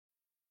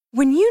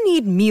When you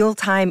need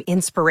mealtime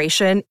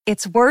inspiration,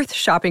 it's worth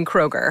shopping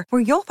Kroger,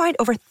 where you'll find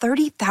over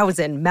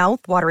 30,000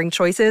 mouth-watering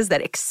choices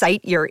that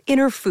excite your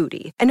inner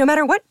foodie. And no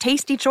matter what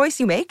tasty choice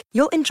you make,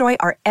 you'll enjoy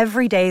our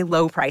everyday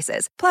low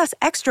prices, plus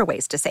extra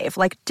ways to save,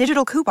 like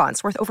digital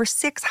coupons worth over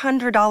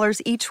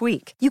 $600 each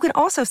week. You can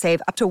also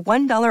save up to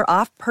 $1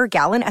 off per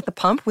gallon at the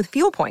pump with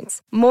fuel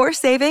points. More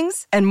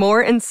savings and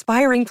more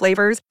inspiring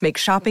flavors make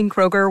shopping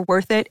Kroger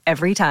worth it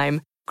every time.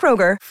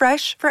 Kroger,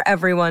 fresh for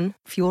everyone.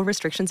 Fuel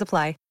restrictions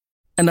apply.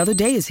 Another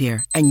day is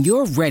here, and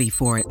you're ready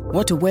for it.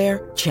 What to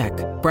wear? Check.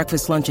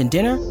 Breakfast, lunch, and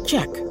dinner?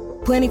 Check.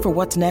 Planning for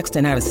what's next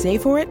and how to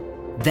save for it?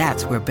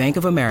 That's where Bank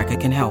of America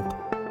can help.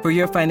 For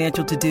your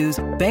financial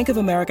to-dos, Bank of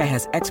America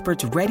has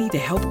experts ready to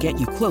help get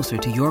you closer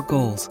to your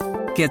goals.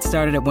 Get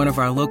started at one of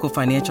our local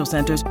financial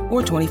centers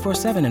or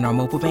 24/7 in our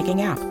mobile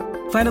banking app.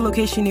 Find a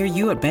location near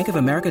you at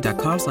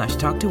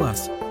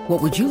bankofamerica.com/talktous.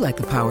 What would you like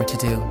the power to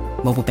do?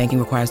 Mobile banking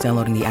requires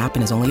downloading the app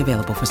and is only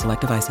available for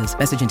select devices.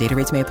 Message and data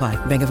rates may apply.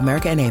 Bank of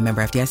America N.A.,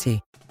 member FDIC.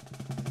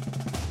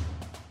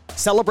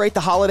 Celebrate the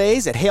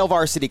holidays at Hail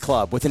Varsity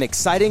Club with an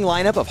exciting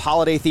lineup of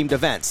holiday-themed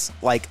events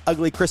like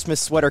Ugly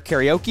Christmas Sweater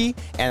Karaoke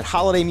and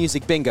Holiday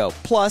Music Bingo,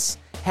 plus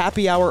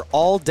happy hour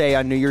all day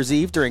on New Year's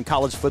Eve during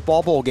college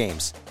football bowl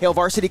games. Hail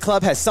Varsity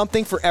Club has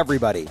something for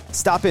everybody.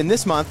 Stop in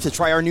this month to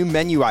try our new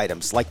menu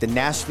items like the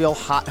Nashville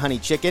Hot Honey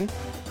Chicken,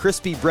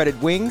 crispy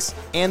breaded wings,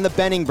 and the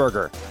Benning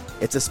Burger.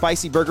 It's a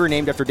spicy burger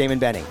named after Damon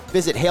Benning.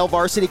 Visit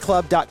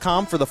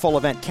HailVarsityClub.com for the full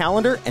event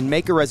calendar and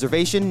make a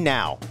reservation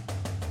now.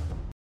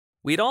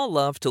 We'd all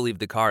love to leave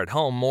the car at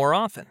home more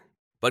often,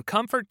 but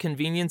comfort,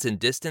 convenience, and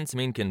distance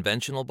mean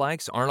conventional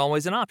bikes aren't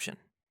always an option.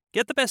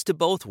 Get the best of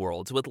both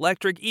worlds with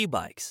electric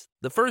e-bikes,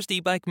 the first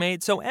e-bike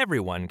made so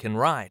everyone can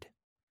ride.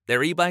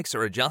 Their e-bikes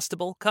are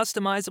adjustable,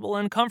 customizable,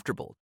 and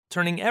comfortable,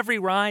 turning every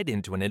ride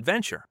into an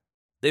adventure.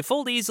 They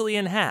fold easily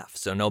in half,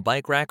 so no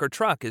bike rack or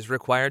truck is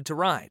required to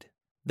ride.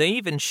 They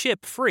even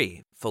ship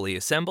free, fully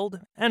assembled,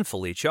 and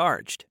fully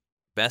charged.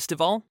 Best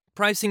of all,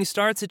 pricing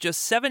starts at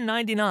just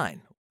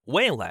 $7.99,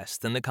 way less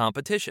than the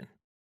competition.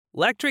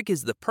 Lectric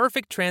is the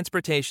perfect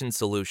transportation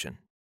solution.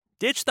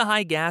 Ditch the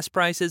high gas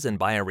prices and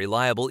buy a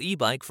reliable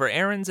e-bike for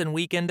errands and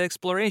weekend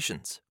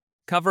explorations.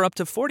 Cover up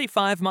to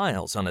 45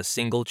 miles on a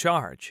single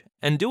charge,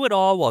 and do it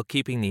all while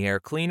keeping the air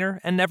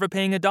cleaner and never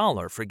paying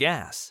 $1 for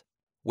gas.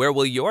 Where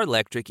will your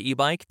electric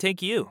e-bike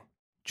take you?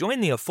 Join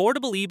the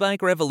affordable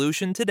e-bike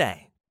revolution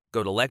today.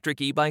 Go to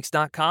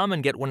lectricebikes.com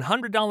and get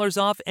 $100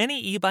 off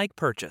any e-bike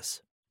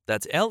purchase.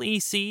 That's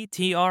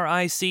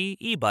LECTRIC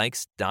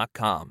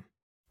ebikes.com.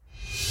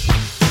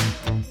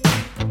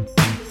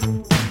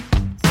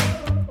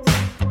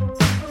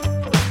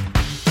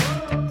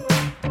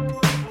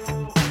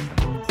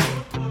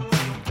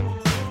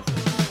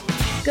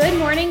 Good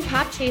morning,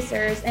 Pop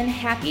Chasers, and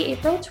happy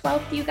April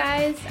 12th, you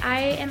guys.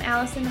 I am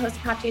Allison, the host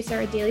of Pop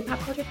Chaser, a daily pop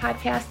culture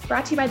podcast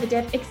brought to you by The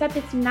Dip, except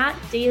it's not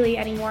daily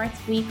anymore,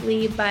 it's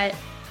weekly, but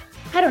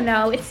I don't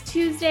know. It's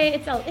Tuesday.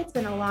 It's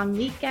been a long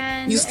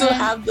weekend. You still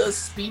have the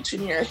speech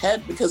in your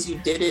head because you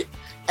did it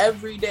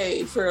every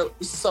day for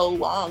so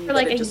long. For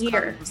like it a just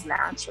year. Comes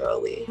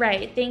naturally.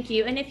 Right. Thank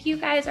you. And if you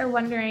guys are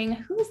wondering,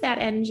 who's that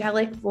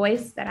angelic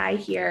voice that I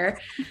hear?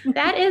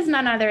 That is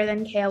none other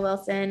than Kaya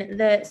Wilson,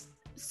 the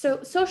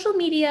social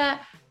media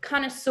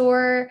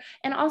connoisseur,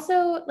 and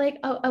also like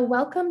a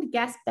welcomed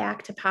guest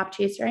back to Pop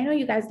Chaser. I know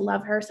you guys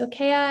love her. So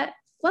Kaya,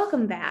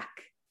 welcome back.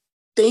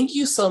 Thank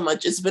you so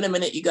much. It's been a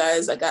minute, you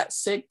guys. I got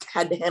sick,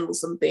 had to handle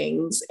some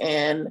things,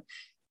 and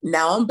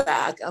now I'm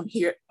back. I'm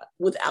here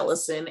with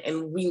Allison,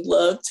 and we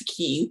love to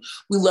key.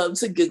 We love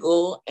to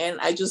giggle, and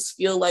I just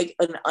feel like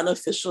an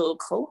unofficial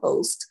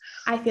co-host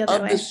of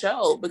the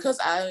show because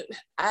I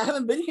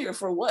haven't been here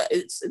for what?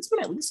 It's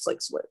been at least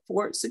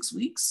 4-6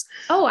 weeks.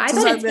 Oh, I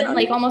thought it's been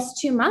like almost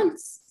 2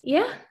 months.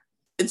 Yeah.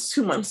 It's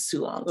 2 months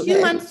too long. Okay?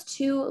 2 months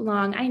too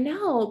long. I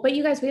know. But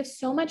you guys, we have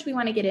so much we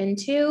want to get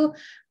into.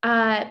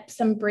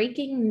 Some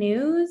breaking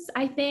news,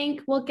 I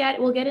think we'll get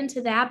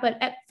into that. But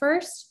at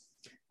first,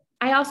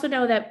 I also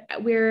know that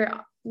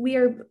we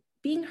are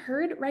being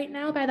heard right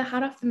now by the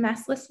Hot Off the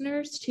Mess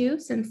listeners too,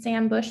 since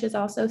Sam Bush is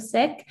also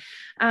sick.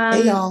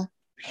 Hey y'all.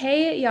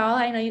 Hey y'all.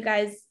 I know you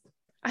guys,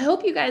 I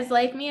hope you guys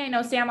like me. I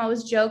know Sam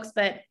always jokes,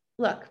 but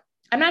look,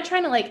 I'm not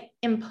trying to like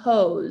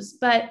impose,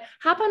 but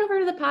hop on over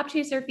to the Pop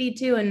Chaser feed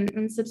too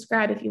and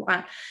subscribe if you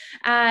want.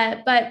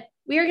 But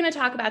we are going to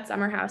talk about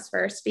Summer House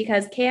first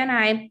because Kay and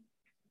I,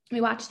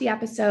 we watched the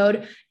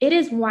episode. It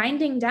is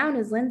winding down.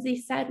 As Lindsay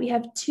said, we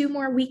have 2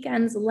 more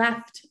weekends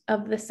left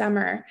of the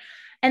summer.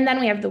 And then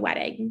we have the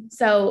wedding.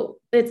 So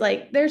it's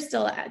like, there's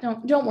still,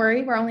 don't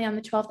worry. We're only on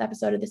the 12th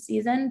episode of the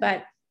season,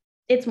 but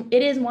it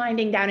is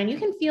winding down and you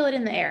can feel it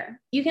in the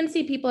air. You can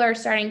see people are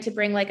starting to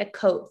bring like a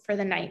coat for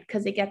the night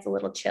because it gets a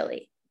little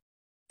chilly.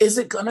 Is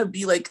it going to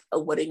be like a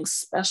wedding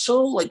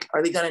special? Like,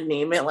 are they going to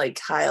name it like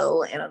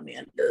Kyle and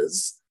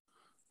Amanda's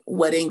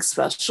wedding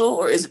special?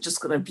 Or is it just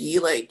going to be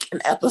like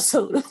an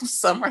episode of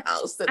Summer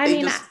House that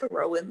they just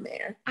throw in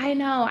there? I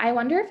know. I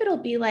wonder if it'll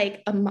be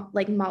like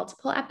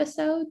multiple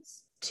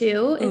episodes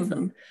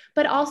too.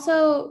 But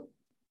also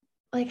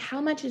like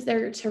how much is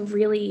there to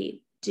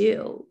really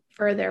do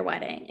for their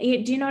wedding.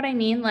 Do you know what I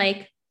mean?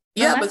 Like,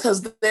 yeah,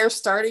 because they're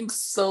starting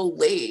so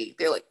late.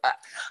 They're like,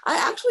 I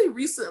actually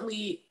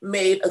recently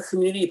made a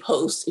community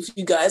post. If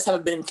you guys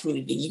haven't been in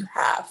community, you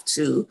have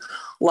to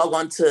log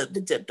on to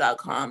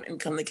thedip.com and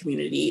come to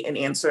community and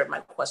answer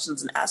my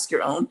questions and ask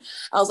your own.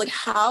 I was like,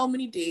 how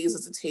many days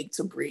does it take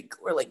to break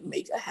or like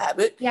make a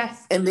habit?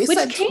 Yes. And they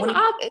said came 28.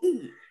 up.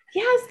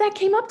 Yes, that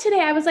came up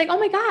today. I was like, oh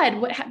my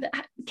God,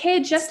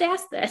 Kay just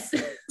asked this.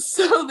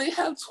 So they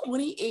have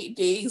 28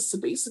 days to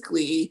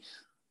basically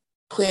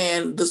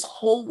plan this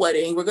whole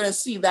wedding. We're going to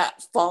see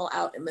that fall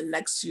out in the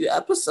next few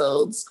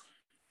episodes.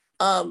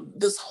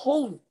 This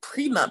whole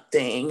prenup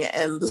thing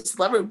and this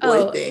lover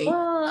boy thing,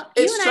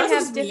 it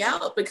stresses me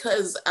out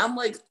because I'm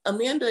like,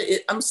 Amanda,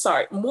 I'm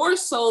sorry, more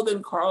so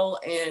than Carl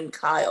and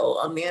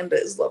Kyle, Amanda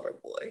is lover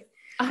boy.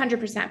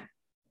 100%.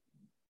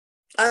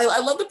 I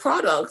love the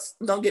product,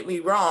 don't get me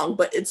wrong,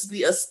 but it's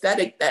the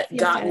aesthetic that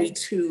got me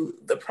to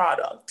the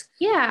product.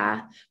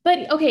 Yeah.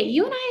 But okay,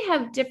 you and I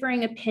have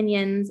differing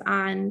opinions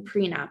on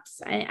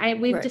prenups.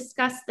 We've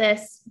discussed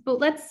this, but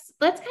let's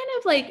kind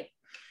of like,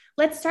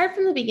 let's start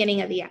from the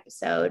beginning of the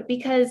episode,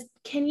 because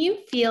can you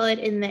feel it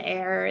in the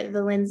air,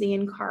 the Lindsay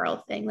and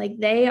Carl thing? Like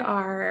they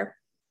are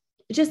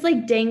just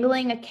like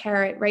dangling a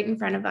carrot right in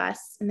front of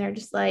us. And they're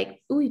just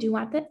like, ooh, do you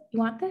want this? You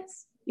want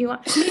this? You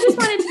just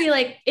wanted to be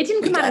like, it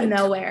didn't come out of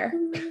nowhere.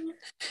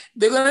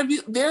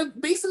 They're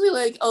basically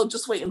like, oh,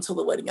 just wait until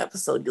the wedding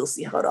episode. You'll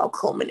see how it all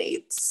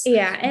culminates.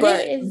 Yeah. And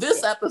but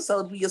this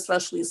episode, we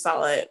especially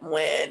saw it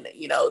when,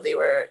 they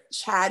were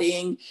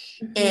chatting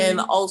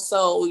and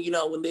also,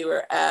 when they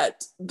were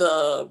at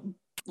the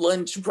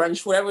lunch,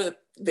 brunch, whatever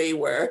they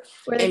were.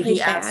 And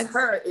he asked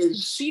her,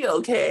 is she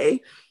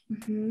okay?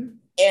 Mm-hmm.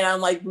 And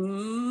I'm like,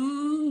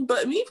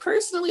 but me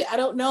personally, I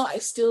don't know. I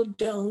still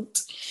don't.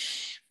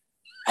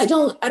 It's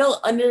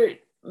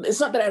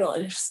not that I don't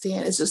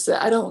understand. It's just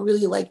that I don't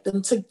really like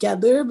them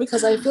together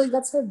because I feel like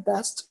that's her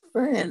best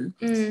friend.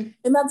 And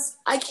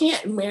I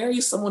can't marry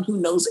someone who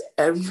knows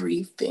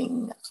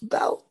everything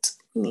about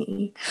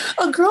me.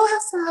 A girl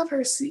has to have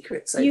her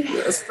secrets, I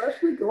feel,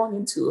 especially going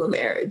into a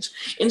marriage.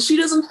 And she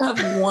doesn't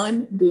have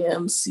one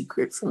damn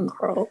secret from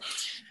Carl.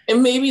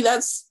 And maybe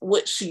that's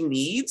what she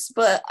needs,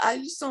 but I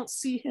just don't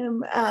see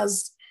him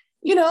as,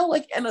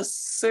 like an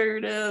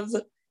assertive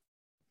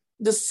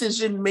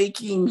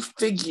decision-making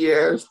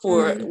figure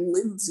for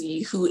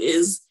Lindsay, who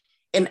is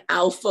an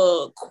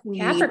alpha queen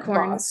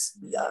Capricorn boss.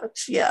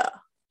 Yeah.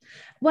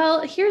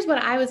 Well, here's what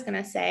I was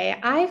going to say.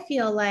 I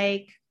feel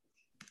like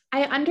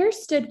I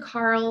understood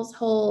Carl's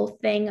whole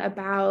thing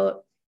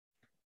about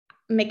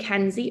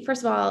Mackenzie.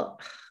 First of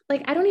all,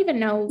 like, I don't even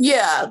know.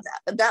 Yeah,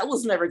 that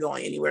was never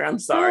going anywhere. I'm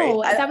sorry.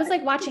 No, that was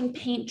like watching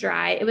paint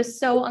dry. It was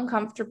so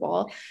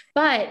uncomfortable.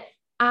 But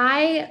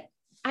I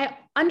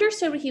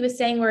understood what he was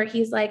saying, where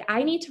he's like,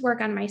 I need to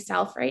work on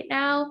myself right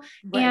now.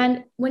 Right.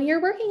 And when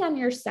you're working on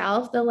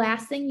yourself, the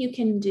last thing you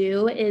can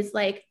do is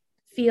like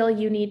feel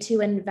you need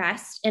to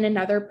invest in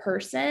another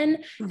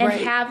person and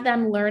have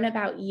them learn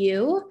about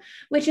you,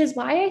 which is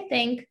why I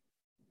think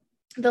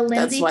the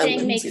Lindsay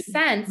thing makes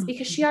sense,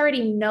 because she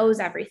already knows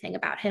everything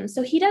about him.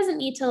 So he doesn't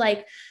need to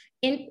like,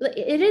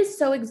 it is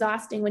so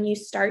exhausting when you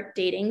start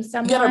dating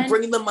someone. You gotta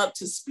bring them up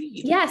to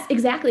speed. Yes,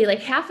 exactly.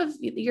 Like half of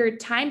your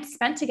time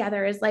spent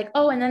together is like,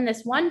 oh, and then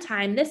this one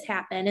time this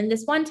happened and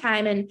this one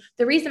time. And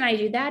the reason I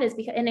do that is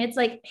because, and it's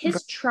like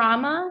his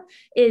trauma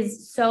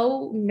is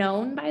so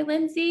known by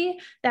Lindsay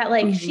that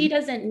like she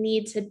doesn't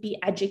need to be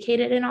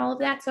educated in all of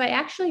that. So I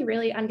actually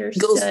really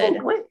understood.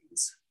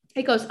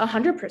 It goes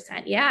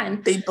 100%. Yeah.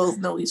 And they both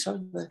know each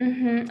other.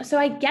 So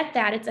I get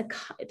that.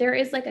 There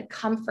is like a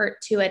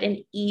comfort to it and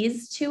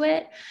ease to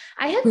it.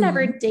 I have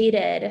never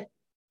dated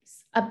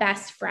a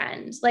best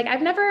friend. Like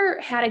I've never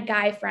had a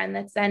guy friend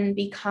that's then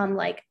become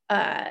like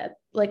a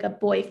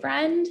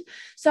boyfriend.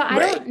 So I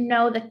don't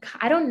know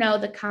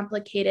the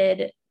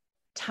complicated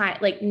time,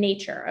 like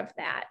nature of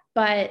that.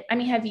 But I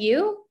mean, have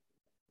you?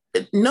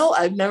 No,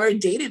 I've never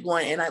dated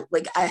one. And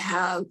I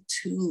have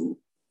two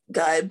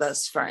guy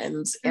best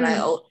friends, and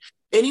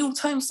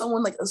anytime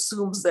someone like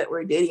assumes that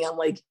we're dating, I'm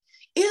like,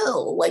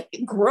 ew, like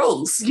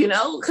gross,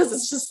 because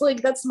it's just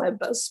like, that's my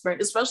best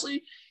friend,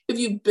 especially if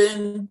you've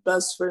been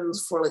best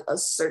friends for like a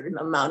certain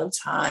amount of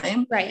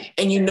time, right?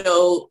 And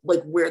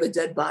like where the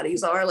dead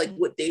bodies are, like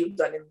what they've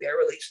done in their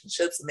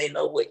relationships, and they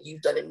know what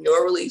you've done in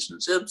your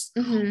relationships,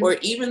 or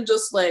even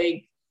just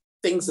like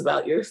things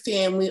about your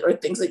family or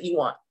things that you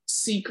want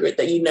secret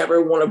that you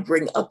never want to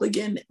bring up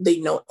again. They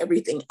know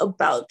everything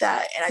about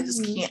that, and I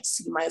just can't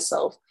see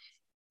myself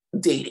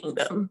dating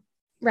them.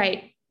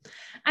 Right.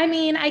 I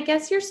mean, I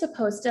guess you're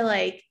supposed to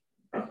like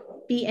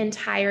be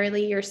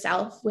entirely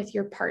yourself with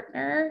your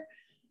partner.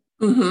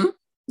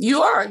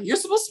 You're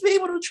supposed to be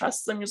able to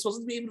trust them. You're supposed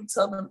to be able to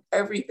tell them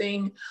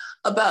everything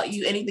about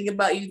you, anything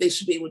about you. They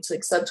should be able to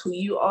accept who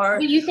you are.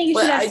 But you think you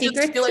should have secrets?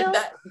 I just feel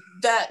like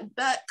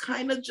that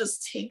kind of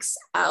just takes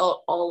out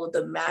all of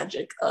the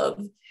magic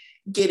of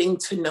getting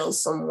to know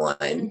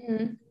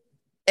someone.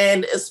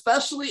 And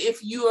especially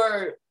if you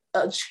are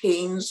a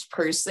changed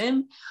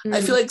person.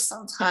 I feel like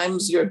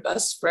sometimes your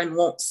best friend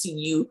won't see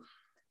you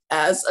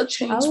as a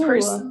changed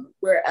person,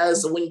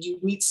 whereas when you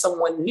meet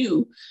someone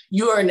new,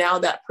 you are now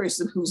that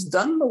person who's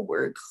done the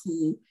work,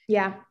 who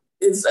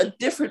is a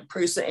different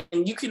person,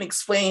 and you can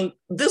explain,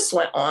 this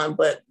went on,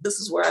 but this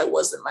is where I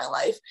was in my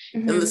life,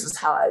 and this is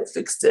how I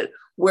fixed it.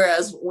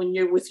 Whereas when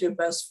you're with your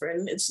best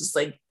friend, it's just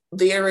like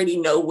they already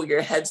know where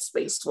your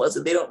headspace was,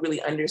 and they don't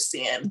really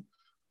understand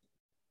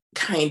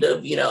kind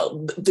of, you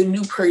know, the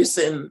new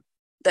person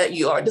that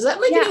you are. Does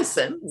that make any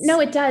sense? No,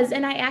 it does.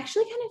 And I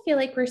actually kind of feel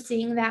like we're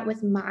seeing that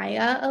with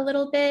Maya a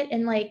little bit.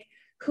 And like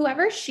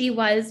whoever she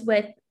was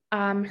with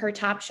her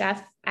Top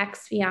Chef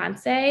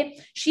ex-fiance,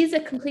 she's a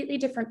completely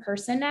different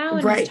person now.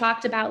 And has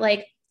talked about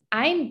like,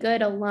 I'm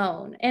good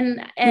alone.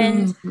 And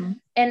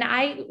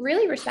I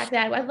really respect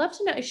that. I'd love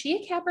to know, is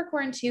she a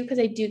Capricorn too? Because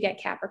I do get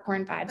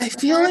Capricorn vibes. I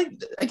feel like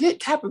I get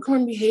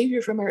Capricorn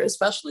behavior from her,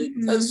 especially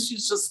because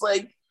she's just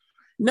like,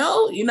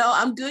 no, you know,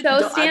 I'm good.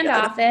 So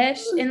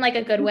standoffish in like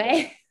a good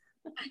way.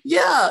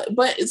 Yeah,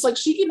 but it's like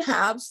she can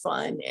have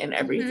fun and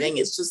everything.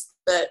 It's just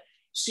that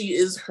she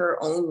is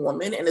her own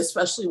woman. And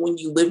especially when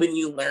you live and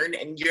you learn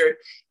and you're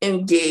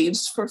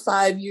engaged for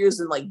 5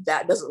 years and like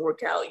that doesn't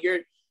work out,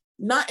 you're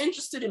not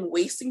interested in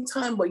wasting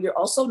time, but you're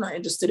also not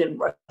interested in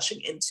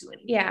rushing into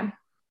anything. Yeah.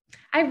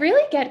 I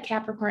really get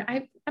Capricorn.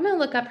 I'm going to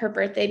look up her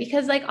birthday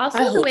because like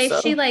also the way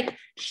she like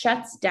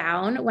shuts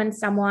down when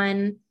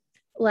someone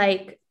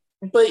like,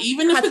 but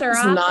even if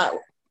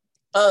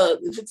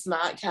it's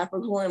not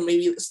Capricorn,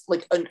 maybe it's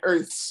like an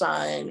earth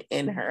sign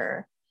in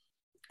her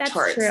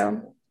chart. That's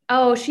true.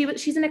 Oh,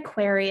 she's an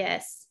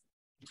Aquarius.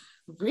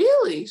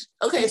 Really?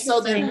 Okay, so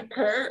then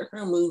her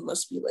moon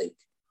must be like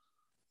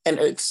an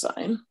earth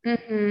sign.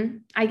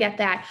 I get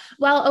that.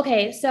 Well,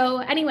 okay. So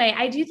anyway,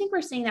 I do think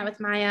we're seeing that with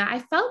Maya. I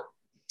felt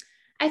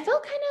kind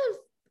of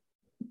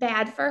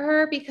bad for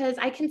her because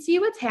I can see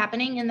what's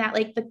happening in that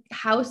like the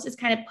house is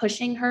kind of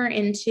pushing her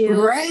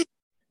into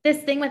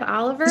this thing with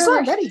Oliver. It's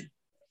not ready.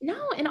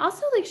 No, and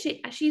also like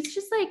she's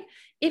just like,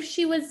 if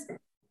she was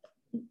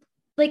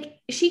like,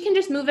 she can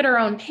just move at her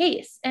own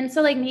pace. And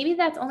so like, maybe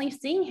that's only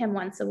seeing him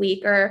once a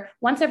week or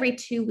once every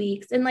 2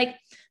 weeks. And like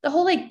the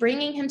whole, like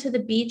bringing him to the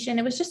beach, and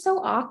it was just so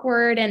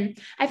awkward. And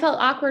I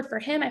felt awkward for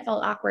him. I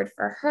felt awkward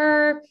for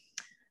her.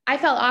 I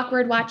felt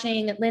awkward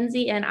watching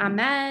Lindsay and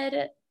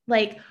Ahmed.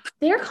 Like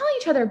they're calling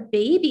each other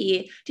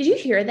baby. Did you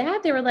hear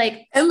that? They were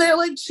like, and they're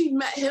like, she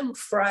met him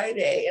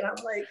Friday. And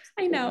I'm like,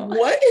 I know.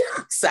 What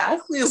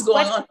exactly is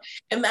going on?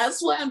 And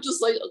that's why I'm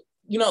just like,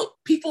 you know,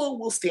 people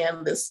will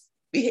stand this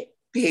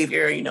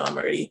behavior. You know, I'm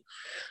already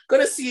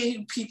going to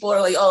see people are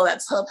like, oh,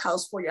 that's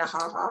Clubhouse for you. Ha,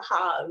 ha,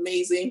 ha.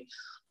 Amazing.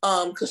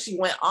 Because she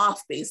went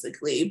off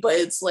basically. But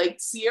it's like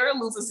Sierra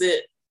loses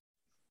it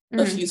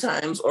a few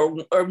times or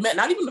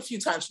not even a few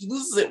times. She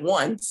loses it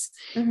once,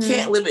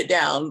 can't live it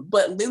down.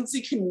 But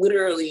Lindsay can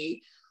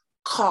literally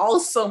call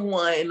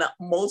someone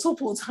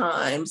multiple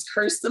times,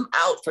 curse them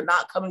out for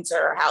not coming to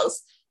her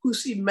house, who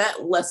she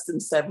met less than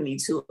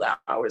 72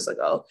 hours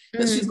ago.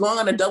 And she's going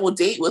on a double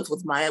date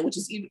with Maya,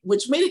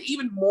 which made it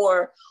even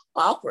more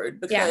awkward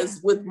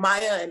because with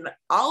Maya and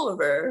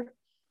Oliver,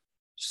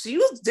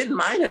 she didn't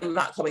mind him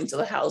not coming to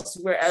the house.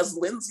 Whereas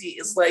Lindsay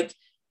is like,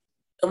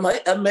 a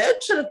man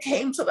should have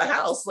came to the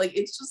house. Like,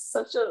 it's just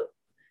such a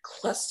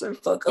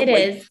clusterfuck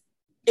of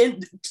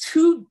in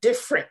two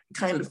different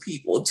kind of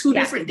people, two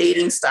different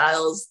dating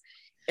styles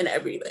and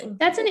everything.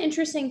 That's an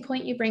interesting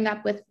point you bring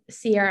up with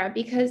Sierra,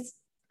 because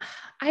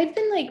I've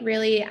been like,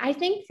 really, I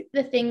think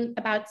the thing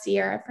about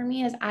Sierra for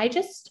me is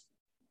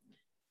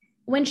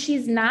when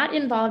she's not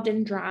involved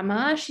in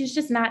drama, she's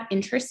just not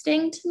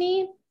interesting to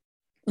me.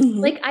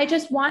 Like, I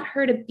just want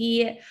her to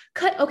be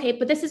cut. Okay.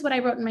 But this is what I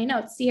wrote in my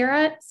notes.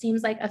 Sierra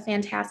seems like a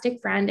fantastic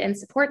friend and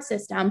support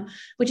system,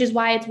 which is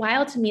why it's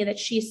wild to me that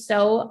she's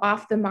so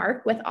off the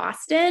mark with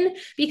Austin,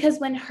 because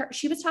when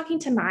she was talking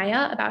to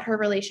Maya about her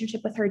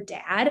relationship with her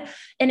dad,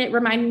 and it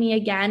reminded me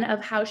again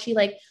of how she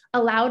like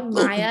allowed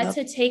Maya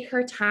to take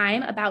her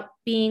time about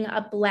being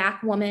a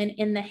Black woman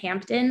in the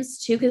Hamptons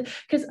too.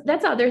 Cause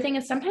that's the other thing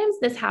is sometimes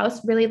this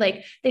house really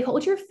like, they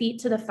hold your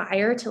feet to the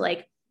fire to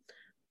like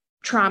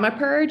trauma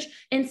purge,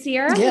 and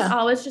Sierra has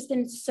always just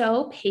been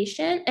so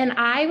patient. And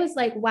I was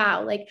like,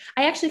 wow, like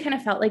I actually kind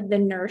of felt like the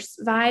nurse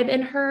vibe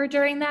in her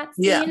during that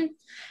scene.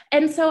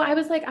 And so I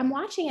was like, I'm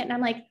watching it and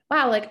I'm like,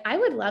 wow, like I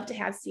would love to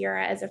have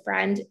Sierra as a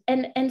friend.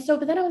 And so,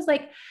 but then I was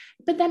like,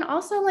 but then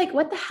also like,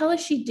 what the hell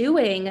is she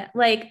doing?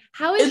 Like,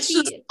 how is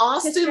she just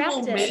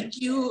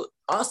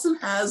Austin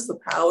has the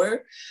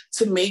power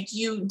to make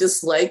you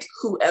dislike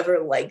whoever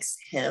likes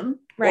him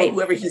or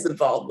whoever he's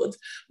involved with.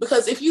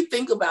 Because if you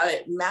think about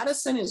it,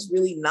 Madison is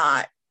really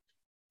not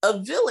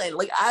a villain.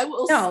 Like, I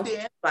will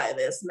stand by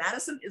this.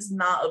 Madison is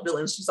not a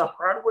villain. She's a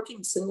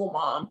hardworking single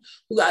mom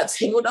who got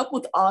tangled up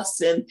with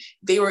Austin.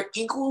 They were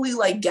equally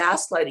like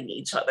gaslighting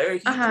each other.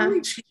 He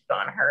really cheated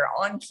on her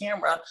on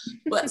camera,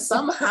 but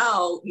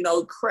somehow, you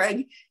know,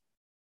 Craig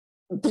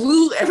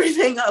blew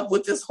everything up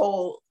with this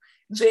whole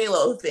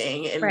J-Lo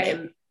thing.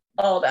 And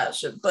all that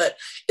shit. But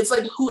it's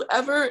like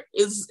whoever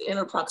is in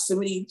a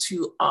proximity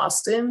to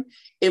Austin,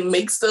 it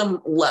makes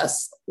them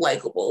less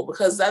likable,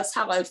 because that's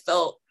how I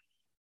felt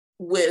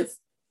with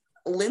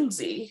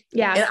Lindsay.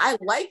 Yeah. And I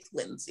liked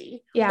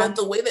Lindsay. Yeah. But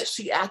the way that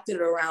she acted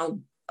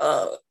around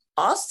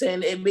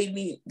Austin, it made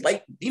me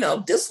like,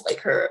 dislike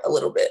her a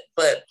little bit.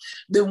 But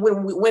then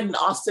when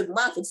Austin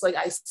left, it's like,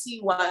 I see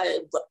why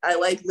I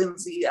like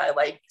Lindsay, I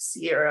like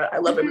Sierra, I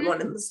love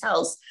everyone in this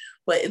house,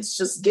 but it's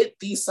just get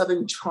these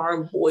Southern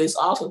charm boys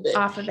off of it.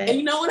 And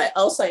you know what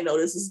else I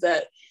noticed is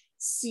that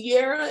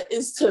Sierra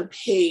is to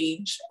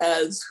Paige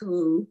as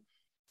who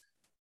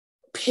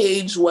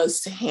Paige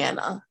was to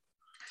Hannah.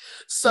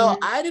 So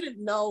I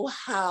didn't know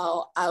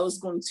how I was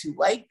going to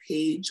like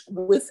Paige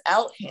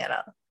without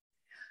Hannah.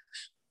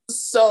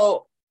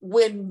 So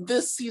when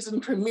this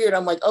season premiered,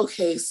 I'm like,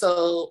 okay,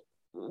 so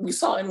we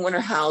saw in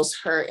Winter House,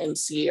 her and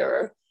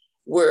Sierra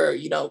were,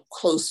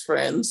 close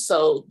friends.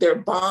 So their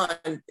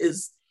bond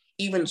is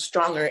even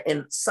stronger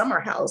in Summer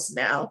House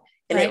now.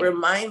 And It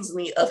reminds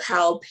me of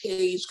how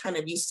Paige kind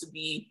of used to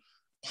be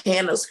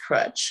Hannah's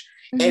crutch.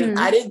 And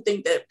I didn't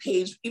think that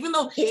Paige, even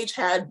though Paige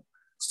had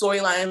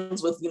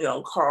storylines with,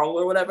 Carl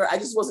or whatever, I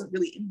just wasn't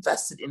really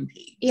invested in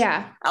Paige.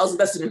 Yeah. I was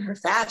invested in her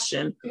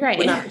fashion,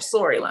 but not her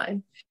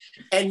storyline.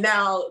 And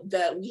now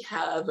that we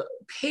have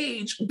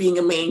Paige being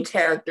a main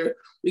character,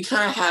 we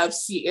kind of have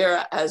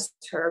Sierra as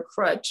her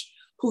crutch,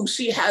 who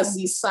she has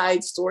these side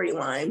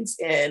storylines,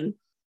 and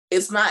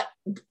it's not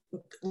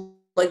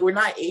like we're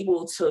not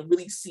able to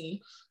really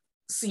see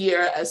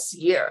Sierra as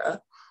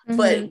Sierra.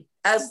 But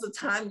as the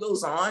time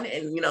goes on,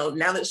 and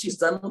now that she's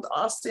done with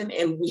Austin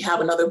and we have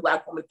another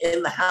Black woman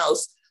in the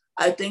house,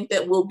 I think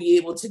that we'll be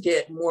able to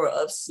get more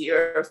of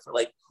Sierra for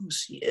like who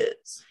she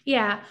is.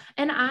 Yeah.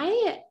 And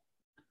I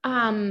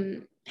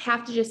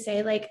have to just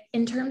say, like,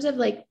 in terms of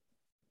like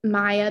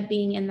Maya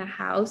being in the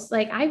house,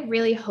 like, I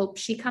really hope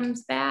she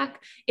comes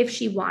back if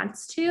she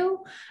wants to,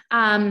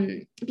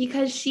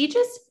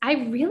 because I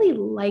really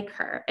like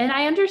her. And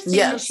I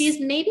understand that she's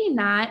maybe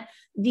not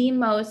the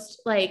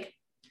most like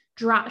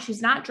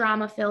she's not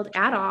drama filled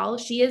at all.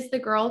 She is the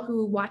girl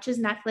who watches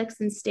Netflix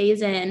and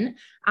stays in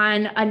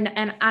on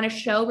a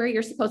show where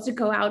you're supposed to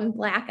go out and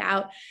black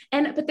out.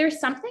 But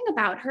there's something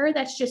about her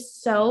that's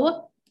just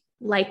so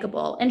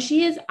likable. And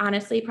she is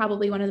honestly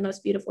probably one of the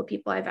most beautiful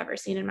people I've ever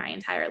seen in my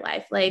entire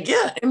life. Like,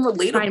 yeah, and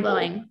relatable. Mind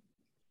blowing.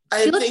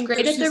 She looks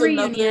great at the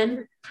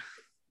reunion.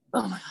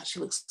 Oh my God, she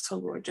looks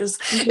so gorgeous.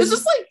 It's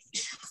just like,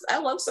 I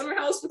love Summer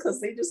House because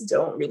they just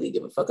don't really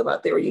give a fuck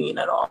about their reunion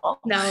at all.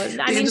 No,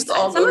 I mean,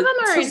 some of them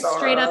are in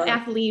straight up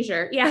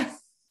athleisure. Yeah.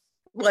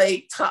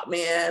 Like Top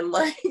Man,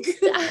 like, and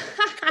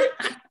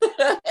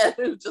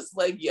it's just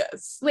like,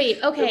 yes.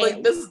 Wait, okay.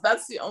 Like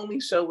that's the only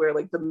show where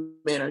like the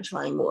men are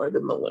trying more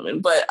than the women.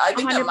 But I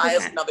think 100%. That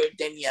Maya's another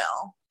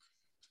Danielle.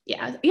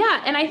 Yeah.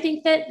 Yeah. And I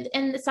think that,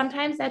 and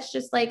sometimes that's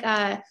just like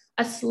a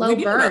slow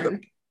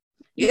burn.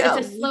 Yeah.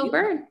 It's a slow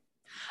burn.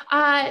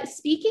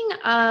 Speaking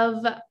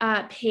of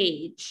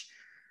Paige,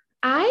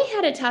 I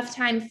had a tough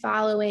time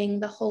following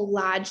the whole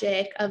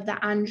logic of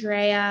the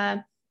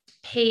Andrea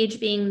Paige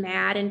being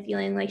mad and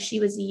feeling like she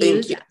was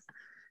used,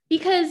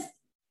 because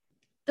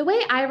the way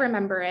I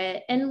remember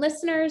it, and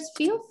listeners,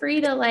 feel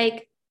free to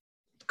like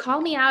call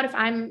me out if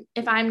I'm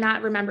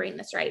not remembering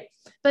this right,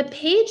 but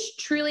Paige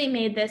truly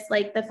made this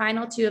like the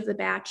final two of The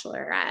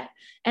Bachelorette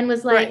and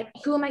was like,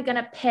 who am I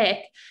gonna pick?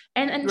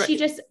 And she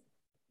just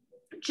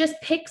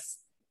picks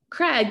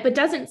Craig, but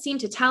doesn't seem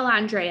to tell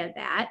Andrea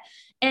that,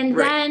 and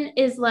then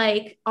is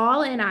like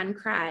all in on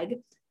Craig.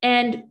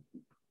 And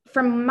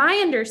from my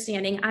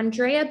understanding,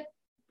 Andrea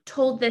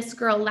told this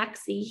girl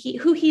Lexi,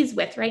 who he's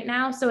with right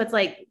now, so it's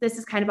like this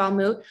is kind of all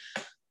moot.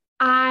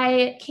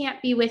 I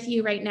can't be with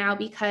you right now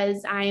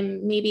because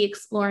I'm maybe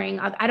exploring.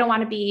 I don't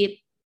want to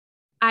be.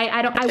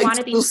 I want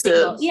to be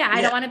single. Yeah,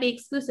 I don't want to be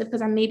exclusive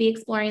because I'm maybe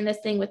exploring this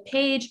thing with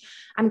Paige.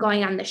 I'm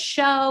going on the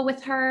show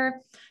with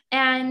her.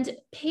 And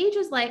Paige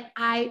is like,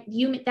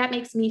 that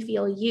makes me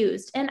feel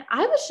used. And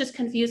I was just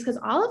confused because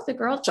all of the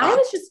girls, I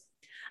was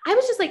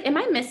just like, am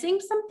I missing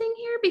something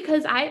here?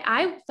 Because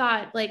I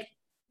thought like,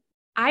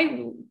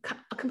 I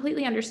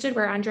completely understood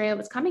where Andrea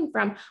was coming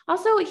from.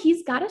 Also,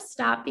 he's got to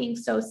stop being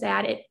so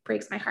sad. It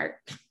breaks my heart.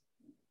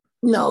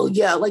 No,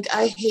 yeah, like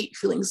I hate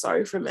feeling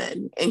sorry for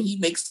men, and he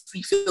makes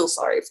me feel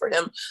sorry for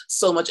him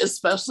so much,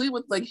 especially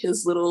with like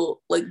his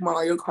little like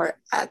Mario Kart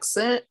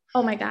accent.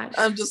 Oh my God.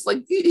 I'm just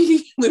like,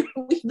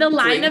 the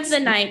line of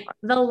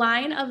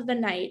the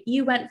night.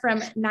 You went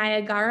from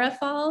Niagara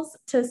Falls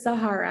to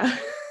Sahara.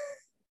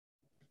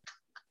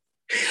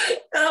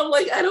 And I'm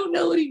like, I don't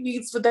know what he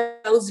means, but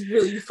that was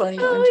really funny.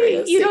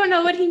 Oh, you don't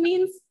know what he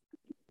means?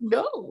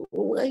 No,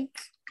 like.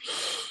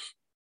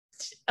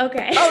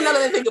 Okay. Oh, now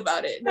that I think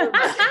about it.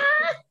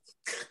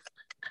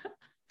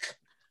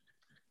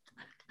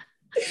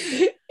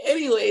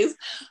 Anyways,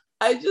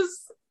 I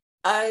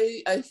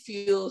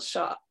feel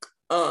shock.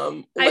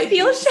 I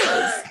feel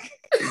shock.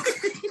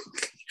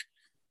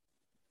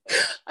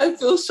 I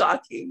feel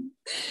shocking.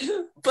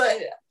 But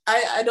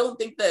I don't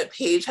think that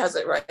Paige has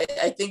it right.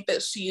 I think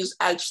that she is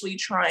actually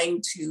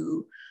trying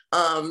to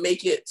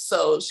make it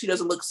so she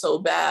doesn't look so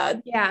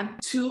bad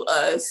to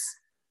us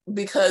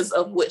because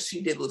of what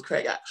she did with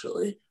Craig,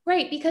 actually.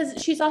 Right,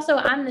 because she's also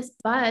on this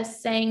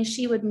bus saying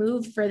she would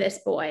move for this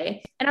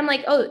boy. And I'm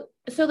like, oh,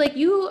 so like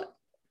you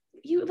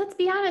let's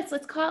be honest,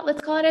 let's call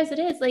it as it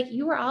is. Like,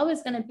 you were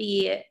always going to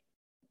be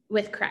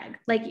with Craig.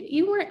 Like,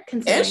 you weren't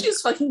considering. And she's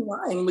fucking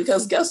lying,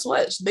 because guess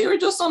what? They were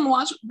just on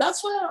watch.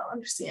 That's what I don't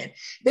understand.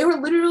 They were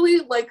literally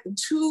like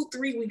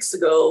 2-3 weeks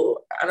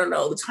ago. I don't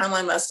know. The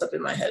timeline messed up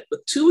in my head,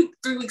 but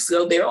 2-3 weeks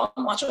ago, they were on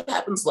Watch What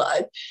Happens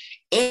Live.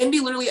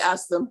 Andy literally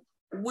asked them,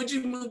 would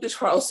you move to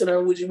Charleston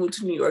or would you move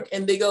to New York?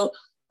 And they go,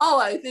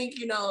 oh, I think,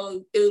 you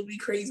know, it would be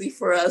crazy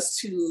for us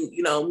to,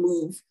 you know,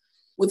 move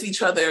with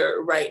each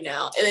other right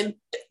now. And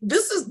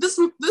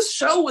this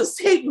show was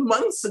taped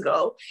months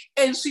ago,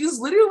 and she's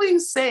literally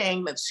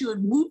saying that she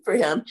would move for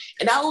him.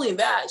 And not only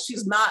that,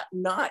 she's not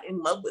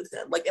in love with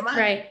him. Like, am I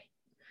right?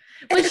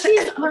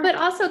 But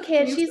also,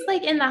 kid, she's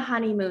like in the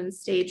honeymoon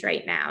stage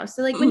right now.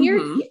 So like when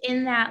you're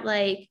in that,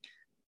 like,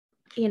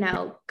 you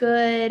know,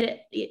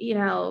 good, you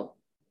know,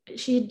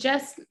 she had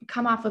just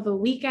come off of a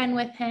weekend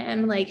with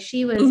him. Like,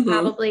 she was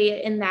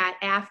probably in that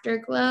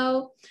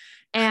afterglow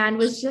and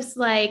was just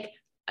like,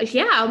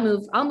 yeah, I'll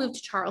move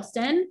to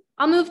Charleston.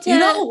 I'll move to. You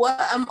know what?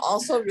 I'm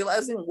also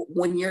realizing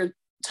when you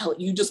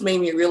just made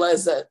me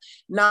realize that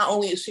not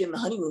only is she in the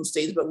honeymoon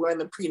stage, but we're in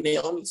the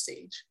pre-Naomi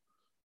stage.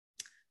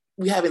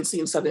 We haven't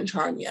seen Southern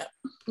Charm yet.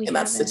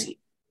 That's the tea.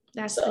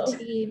 That's the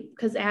tea.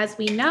 Because as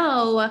we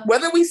know,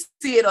 whether we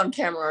see it on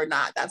camera or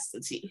not, that's the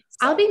tea.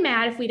 So. I'll be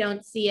mad if we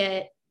don't see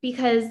it,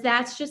 because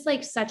that's just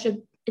like it's such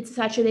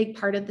a big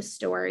part of the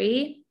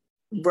story.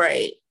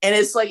 Right. And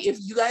it's like, if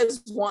you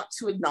guys want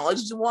to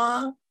acknowledge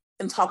Deuxmoi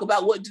and talk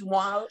about what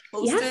Deuxmoi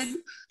posted,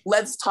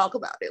 let's talk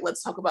about it.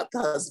 Let's talk about the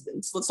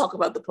husbands. Let's talk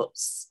about the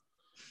posts.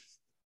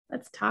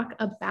 Let's talk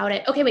about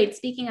it. Okay, wait.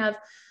 Speaking of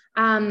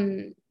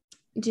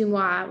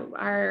Deuxmoi,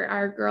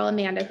 our girl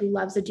Amanda, who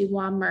loves a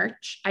Deuxmoi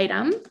merch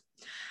item.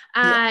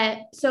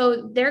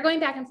 So they're going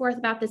back and forth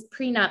about this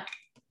prenup.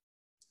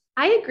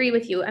 I agree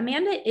with you.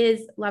 Amanda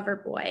is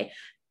Loverboy.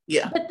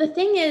 Yeah. But the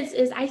thing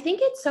is I think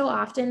it's so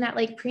often that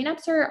like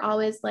prenups are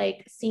always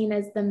like seen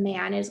as the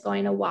man is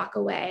going to walk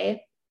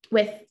away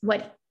with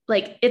what,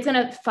 like, it's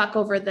going to fuck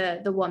over the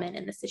woman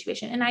in the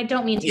situation. And I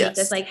don't mean to make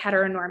this like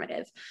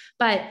heteronormative,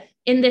 but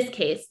in this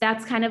case,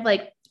 that's kind of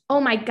like, oh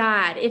my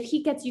God, if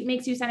he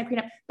makes you sign a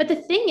prenup. But the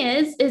thing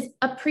is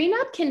a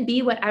prenup can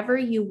be whatever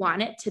you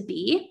want it to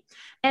be.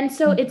 And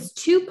so it's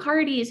two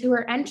parties who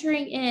are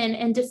entering in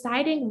and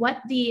deciding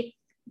what the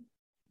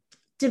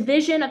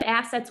division of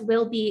assets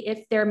will be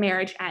if their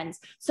marriage ends.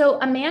 So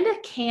Amanda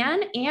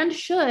can and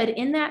should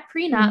in that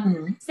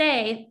prenup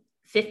say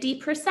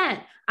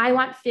 50%. I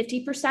want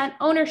 50%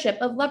 ownership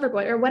of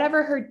Loverboy, or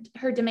whatever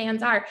her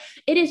demands are.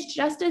 It is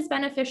just as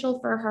beneficial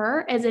for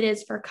her as it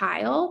is for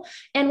Kyle.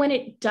 And when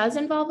it does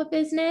involve a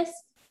business,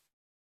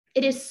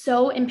 it is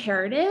so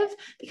imperative,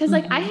 because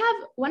like I have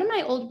one of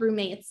my old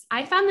roommates,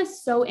 I found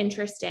this so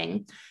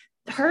interesting.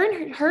 Her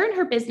and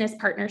her business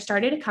partner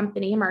started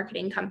a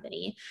marketing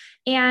company,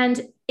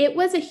 and it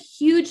was a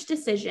huge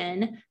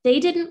decision. They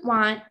didn't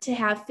want to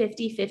have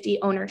 50-50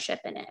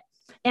 ownership in it.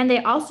 And they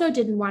also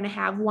didn't want to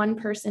have one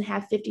person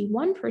have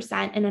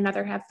 51% and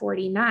another have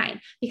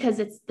 49, because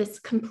it's this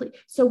complete.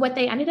 So what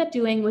they ended up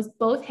doing was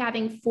both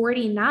having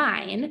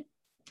 49,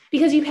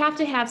 because you have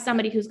to have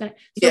somebody who's going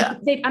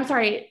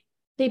to,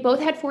 they both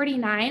had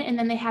 49, and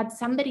then they had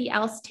somebody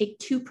else take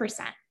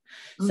 2%.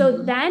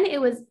 So then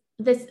it was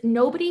this,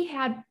 nobody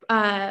had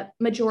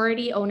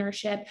majority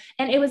ownership.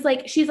 And it was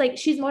like, she's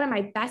one of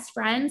my best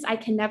friends. I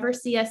can never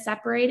see us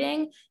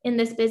separating in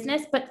this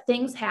business, but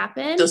things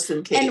happen. Just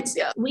in case,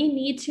 we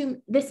need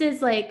to, this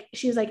is like,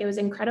 she was like, it was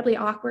incredibly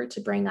awkward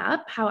to bring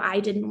up how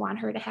I didn't want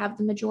her to have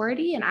the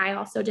majority, and I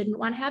also didn't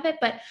want to have it.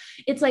 But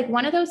it's like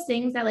one of those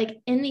things that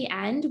like in the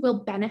end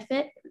will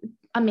benefit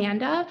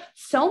Amanda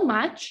so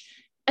much,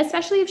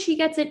 especially if she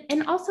gets it.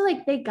 And also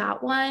like they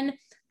got one.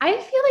 I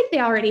feel like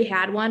they already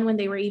had one when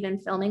they were even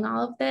filming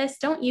all of this.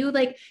 Don't you?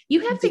 Like,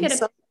 you have to get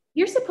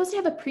you're supposed to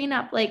have a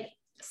prenup, like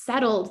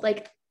settled.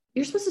 Like,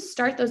 you're supposed to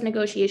start those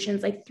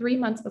negotiations like 3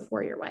 months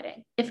before your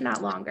wedding, if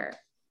not longer.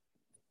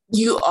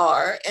 You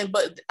are.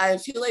 But I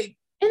feel like,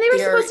 and they were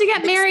supposed to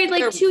get married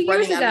like 2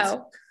 years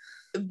ago.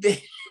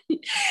 They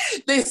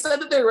said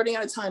that they're running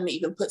out of time to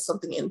even put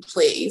something in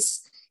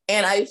place.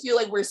 And I feel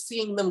like we're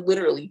seeing them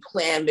literally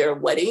plan their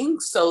wedding.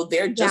 So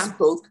they're just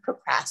both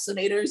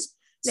procrastinators.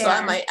 So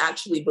I might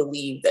actually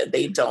believe that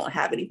they don't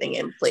have anything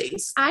in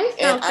place. I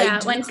felt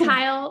that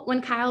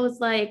when Kyle was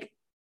like,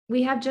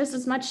 we have just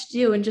as much to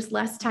do and just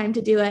less time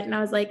to do it. And I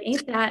was like,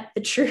 ain't that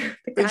the truth?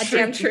 The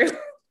goddamn truth.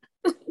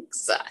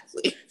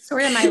 Exactly.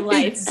 Story of my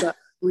life.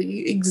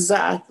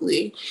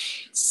 Exactly.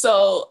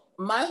 So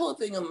my whole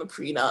thing on the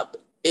prenup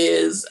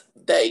is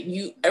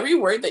that every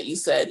word that you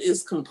said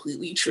is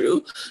completely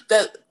true.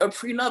 That a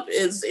prenup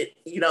is,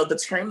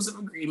 the terms of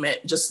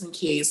agreement, just in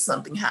case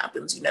something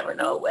happens. You never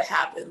know what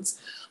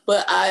happens.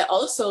 But I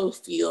also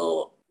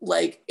feel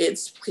like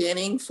it's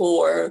planning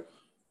for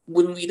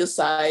when we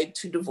decide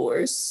to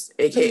divorce,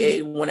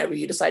 aka whenever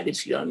you decide to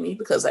cheat on me,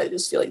 because I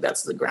just feel like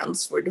that's the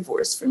grounds for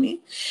divorce for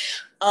me.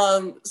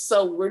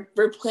 So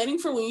we're planning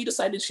for when you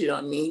decide to cheat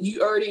on me.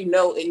 You already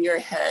know in your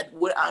head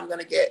what I'm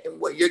gonna get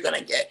and what you're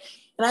gonna get.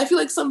 And I feel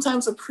like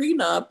sometimes a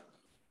prenup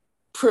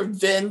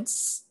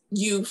prevents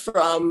you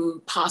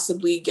from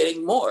possibly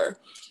getting more.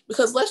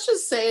 Because let's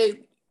just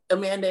say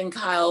Amanda and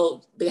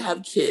Kyle, they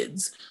have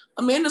kids.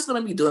 Amanda's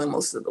gonna be doing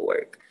most of the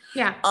work.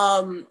 Yeah.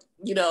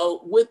 You know,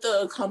 with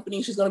the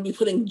company, she's going to be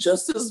putting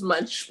just as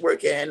much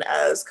work in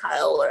as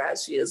Kyle or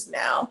as she is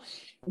now,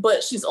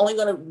 but she's only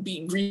going to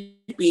be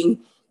reaping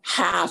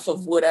half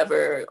of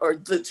whatever, or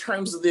the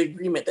terms of the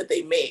agreement that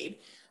they made.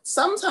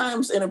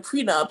 Sometimes in a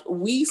prenup,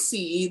 we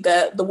see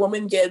that the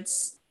woman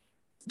gets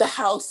the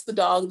house, the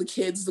dog, the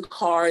kids, the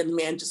car, and the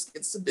man just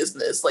gets the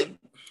business. Like,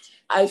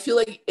 I feel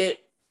like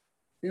it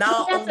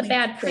not only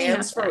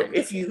stands for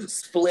if you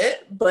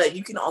split, but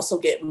you can also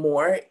get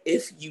more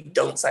if you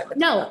don't sign the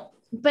prenup.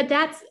 But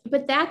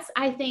that's,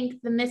 I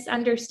think the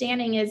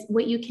misunderstanding is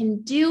what you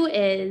can do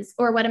is,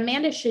 or what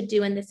Amanda should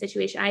do in this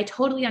situation. I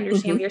totally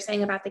understand what you're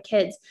saying about the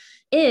kids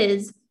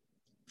is,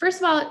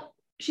 first of all,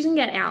 she's gonna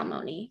get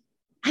alimony.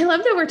 I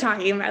love that we're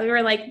talking about it. We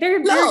were like,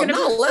 they're gonna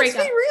let's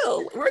be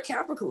real. We're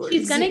Capricorn.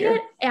 She's gonna get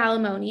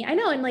alimony. I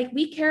know. And like,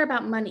 we care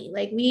about money.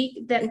 Like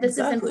this is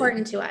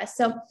important to us.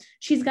 So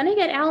she's gonna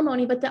get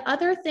alimony. But the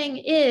other thing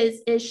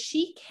is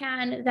she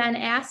can then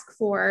ask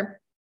for,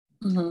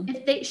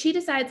 if she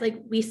decides, like,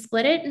 we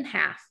split it in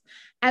half,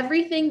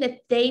 everything that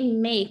they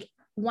make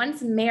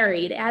once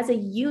married as a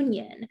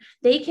union,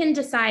 they can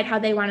decide how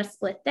they want to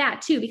split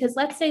that too. Because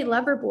let's say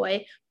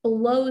Loverboy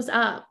blows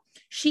up,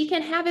 she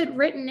can have it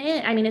written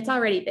in. I mean, it's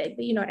already big,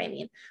 but you know what I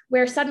mean?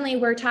 Where suddenly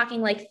we're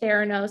talking like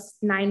Theranos,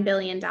 $9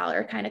 billion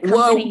kind of company.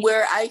 Well,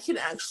 where I can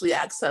actually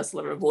access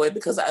Loverboy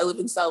because I live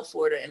in South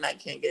Florida and I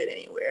can't get it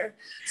anywhere.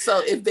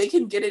 So if they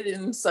can get it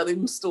in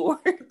Southern stores.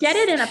 Get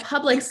it in a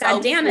Publix,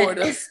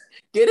 goddammit.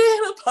 Get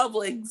it in a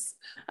Publix.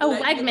 A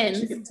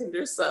Wegmans. Chicken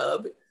tender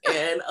sub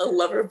and a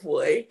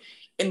Loverboy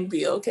and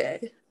be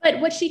okay. But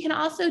what she can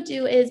also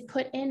do is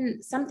put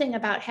in something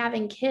about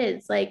having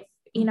kids, like,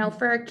 you know,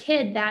 for a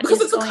kid that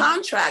because it's a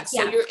contract,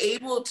 so you're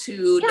able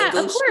to negotiate.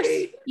 Of course,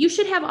 you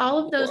should have all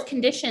of those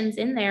conditions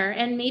in there,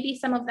 and maybe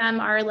some of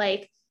them are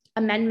like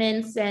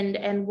amendments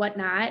and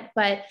whatnot.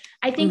 But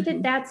I think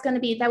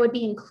that would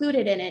be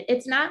included in it.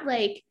 It's not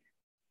like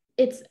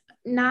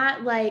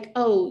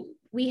oh,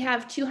 we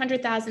have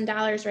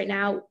 $200,000 right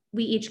now,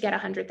 we each get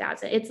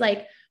 $100,000. It's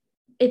like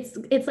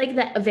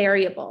that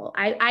variable.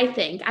 I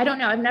think, I don't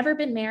know. I've never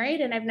been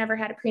married and I've never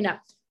had a prenup.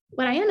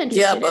 What I am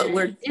interested in, but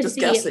we're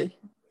discussing.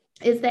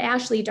 Is the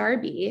Ashley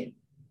Darby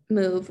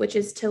move, which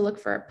is to look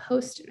for a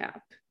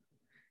post-nup.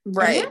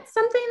 Right. And that's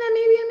something that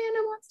maybe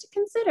Amanda wants to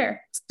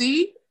consider.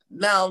 See,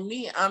 now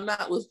I'm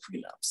not with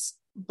prenups,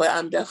 but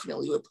I'm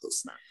definitely with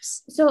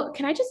post-nups. So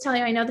can I just tell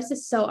you, I know this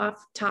is so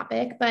off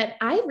topic, but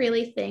I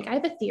really think I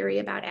have a theory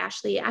about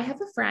Ashley. I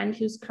have a friend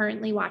who's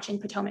currently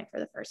watching Potomac for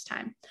the first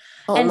time.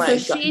 Oh, and my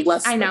God,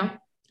 bless I know.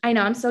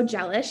 I'm so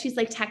jealous. She's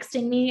like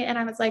texting me and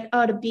I was like,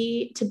 oh, to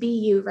be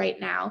you right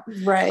now.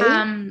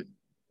 Right.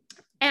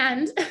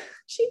 And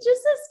she just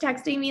is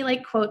texting me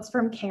like quotes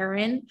from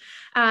Karen.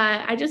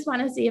 I just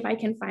want to see if I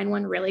can find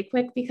one really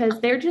quick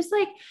because they're just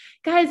like,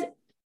 guys,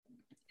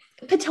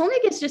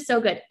 Potomac is just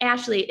so good.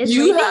 Ashley, is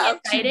you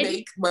have to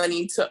make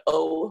money to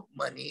owe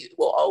money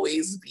will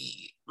always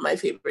be my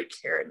favorite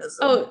Karenism.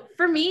 Oh,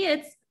 for me,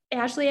 it's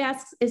Ashley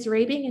asks, is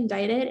Ray being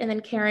indicted? And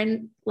then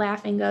Karen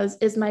laughing goes,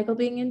 is Michael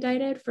being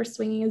indicted for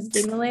swinging his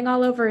dingling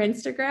all over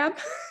Instagram?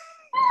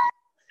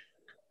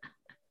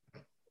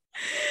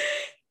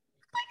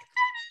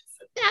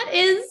 That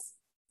is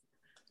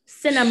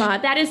cinema.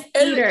 That is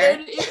theater.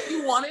 And if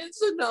you wanted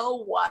to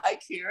know why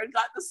Karen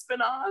got the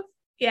spinoff,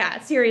 yeah,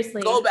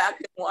 seriously, go back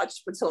and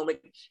watch Potomac,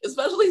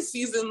 especially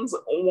seasons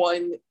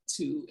 1,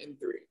 2, and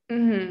 3.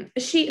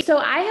 Mm-hmm. So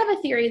I have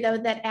a theory though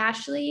that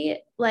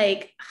Ashley,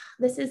 like,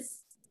 this is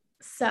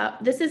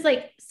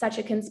like such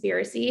a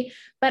conspiracy,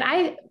 but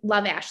I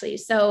love Ashley,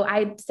 so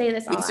I say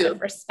this all out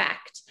of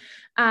respect.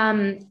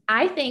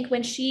 I think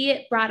when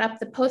she brought up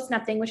the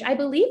post-nup thing, which I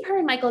believe her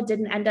and Michael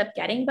didn't end up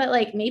getting, but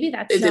like maybe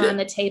that's still on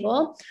the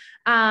table,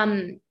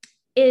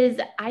 is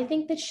I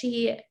think that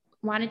she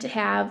wanted to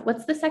have,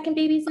 what's the second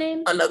baby's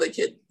name? Another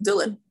kid,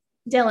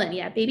 Dylan,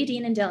 yeah, baby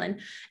Dean and Dylan,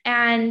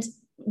 and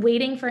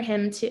waiting for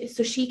him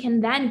so she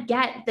can then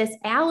get this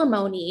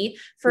alimony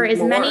for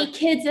as many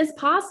kids as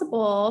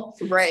possible,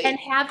 right? And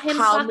have him.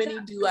 How many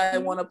do I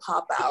want to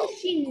pop out?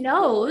 She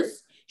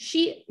knows.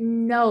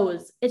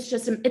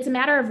 It's a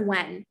matter of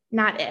when,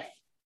 not if.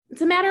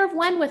 It's a matter of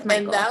when with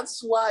Michael. And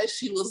that's why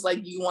she was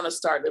like, you want to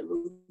start a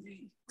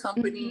movie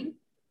company?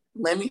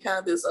 Let me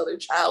have this other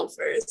child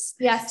first.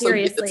 Yeah,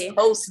 seriously. So it's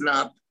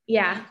post-nup.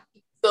 Yeah.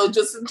 So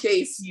just in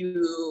case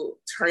you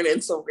turn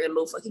into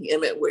Randall fucking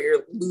Emmett where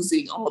you're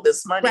losing all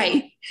this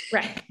money,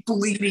 right,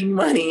 bleeding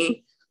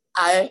money,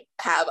 I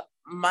have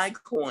my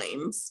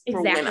coins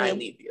for when I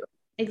leave you.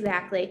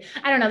 Exactly.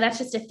 I don't know. That's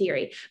just a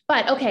theory.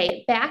 But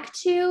okay, back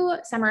to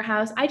Summer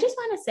House. I just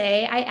want to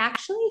say I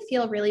actually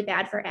feel really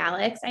bad for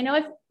Alex. I know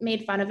I've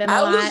made fun of him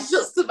a lot. I was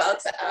just about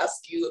to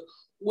ask you,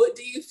 what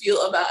do you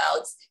feel about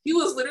Alex? He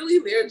was literally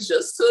there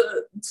just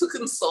to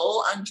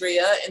console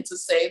Andrea and to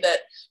say that,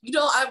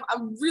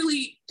 I'm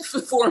really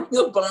forming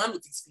a bond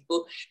with these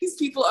people. These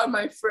people are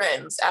my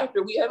friends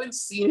after we haven't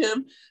seen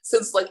him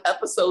since like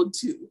episode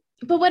 2.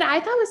 But what I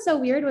thought was so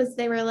weird was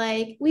they were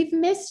like, we've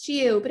missed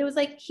you. But it was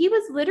like, he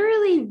was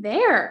literally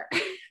there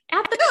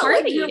at the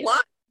party. Like,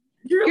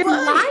 you're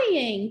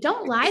lying.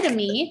 Don't lie to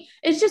me.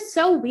 It's just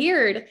so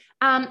weird.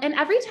 And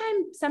every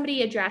time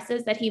somebody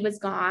addresses that he was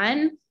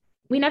gone,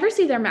 we never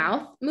see their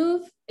mouth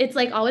move. It's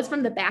like always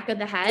from the back of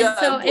the head. Yeah,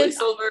 so it's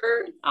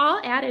voiceover. all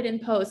added in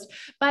post.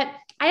 But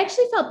I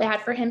actually felt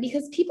bad for him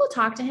because people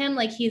talk to him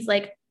like he's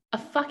like a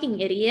fucking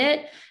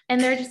idiot. And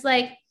they're just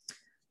like,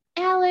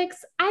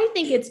 Alex, I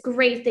think it's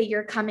great that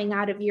you're coming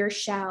out of your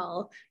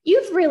shell.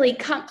 You've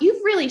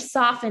really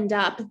softened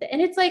up. And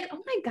it's like,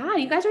 oh my God,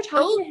 you guys are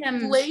talking to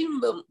him.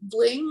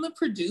 Blame the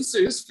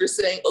producers for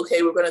saying,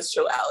 okay, we're going to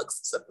show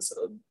Alex this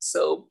episode.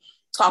 So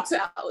talk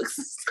to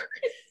Alex.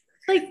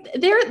 Like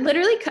they're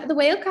literally, the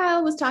way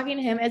Kyle was talking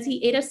to him as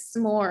he ate a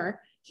s'more,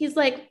 he's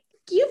like,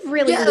 you've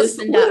really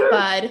loosened up,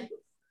 bud.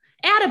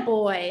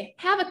 Attaboy,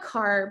 have a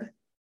carb.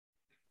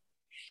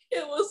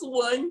 It was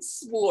one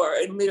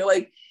s'more and they're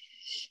like,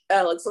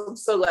 Alex, I'm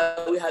so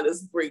glad we had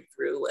this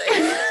breakthrough. Like,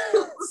 it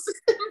was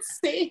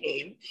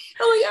insane.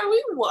 I'm like, are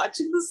we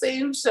watching the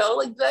same show?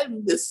 Like, did I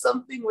miss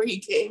something where he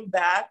came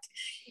back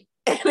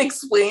and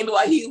explained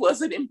why he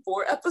wasn't in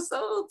 4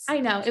 episodes?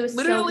 I know, it was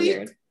literally so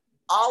weird.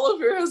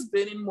 Oliver has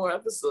been in more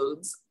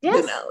episodes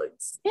than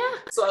Alex. Yeah.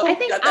 So I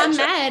think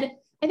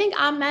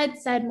Ahmed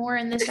said more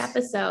in this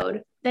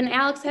episode than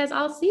Alex has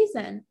all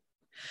season.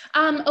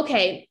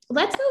 Okay,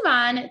 let's move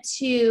on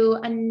to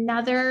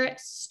another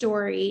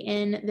story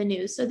in the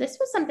news. So this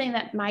was something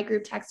that my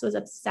group text was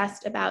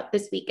obsessed about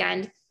this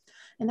weekend,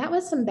 and that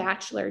was some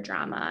Bachelor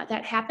drama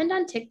that happened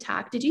on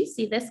TikTok. Did you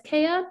see this,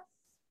 Kaya?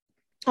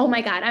 Oh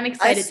my God, I'm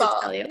excited to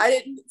tell you. I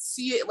didn't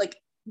see it like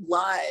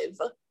live.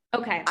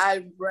 Okay.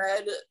 I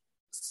read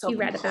some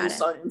posts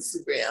on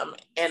Instagram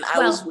and I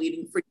was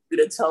waiting for you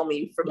to tell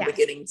me from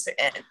beginning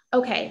to end.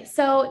 Okay,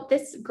 so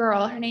this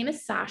girl, her name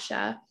is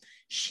Sasha.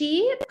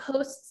 She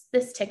posts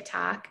this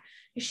TikTok.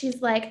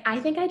 She's like, I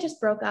think I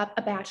just broke up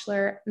a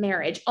Bachelor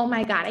marriage. Oh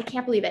my God, I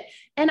can't believe it.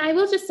 And I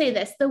will just say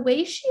this, the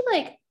way she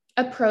like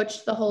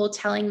approached the whole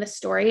telling the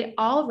story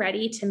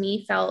already to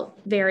me felt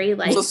very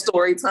like the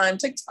story time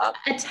TikTok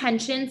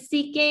attention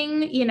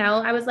seeking.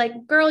 I was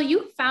like, girl,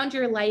 you found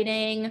your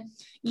lighting.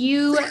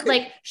 You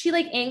like, she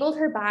like angled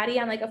her body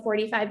on like a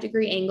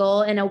 45-degree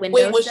angle in a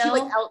windowsill. Wait, was she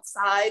like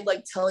outside,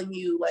 like telling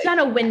you like on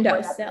a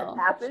windowsill?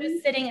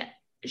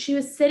 She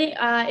was sitting,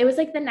 it was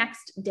like the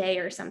next day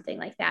or something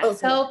like that. Okay.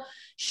 So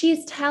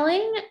she's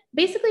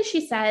basically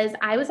she says,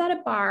 I was at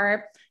a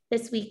bar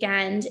this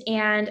weekend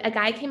and a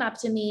guy came up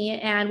to me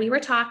and we were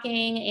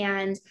talking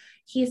and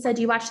he said,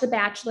 do you watch The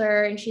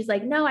Bachelor? And she's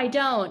like, no, I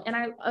don't. And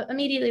I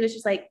immediately was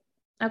just like,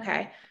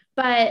 okay,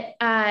 but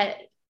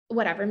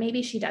whatever,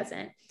 maybe she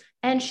doesn't.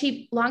 And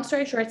she, long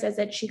story short, says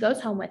that she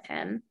goes home with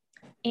him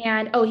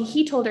and,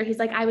 he told her, he's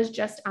like, I was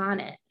just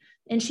on it.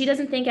 And she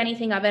doesn't think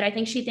anything of it. I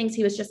think she thinks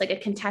he was just like a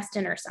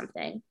contestant or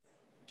something.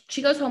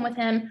 She goes home with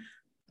him.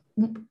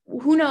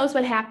 Who knows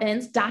what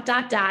happens, ...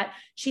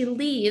 She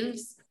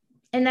leaves.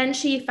 And then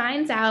she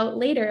finds out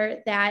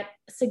later that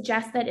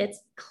suggests that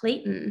it's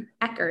Clayton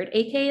Echard,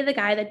 AKA the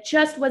guy that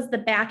just was the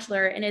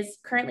Bachelor and is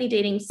currently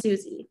dating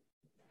Susie.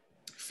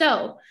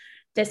 So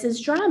this is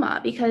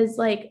drama because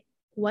like,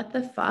 what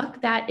the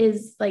fuck? That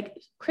is like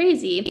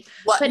crazy.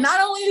 But not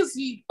only is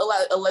he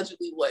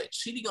allegedly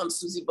cheating on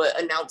Susie,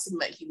 but announcing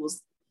that he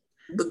was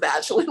the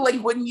Bachelor.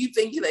 Like, wouldn't you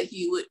think that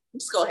he would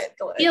just go ahead?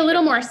 Be a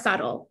little more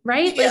subtle,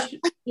 right? Yeah.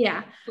 Like,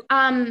 yeah.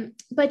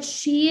 But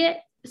she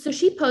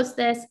posts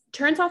this,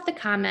 turns off the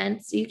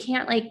comments, so you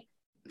can't like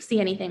see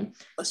anything.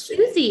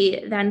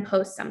 Susie then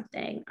posts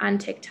something on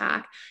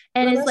TikTok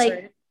and is like,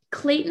 right.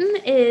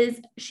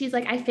 She's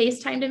like, I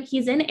FaceTimed him.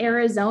 He's in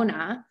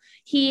Arizona.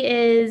 He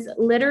is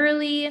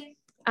literally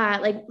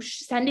like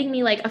sending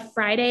me like a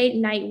Friday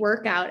night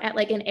workout at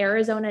like an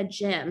Arizona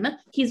gym.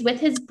 He's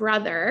with his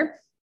brother.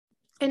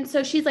 And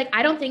so she's like,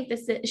 I don't think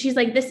this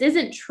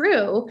isn't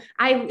true.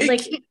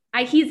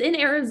 He's in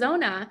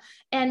Arizona.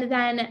 And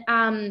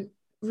then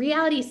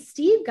Reality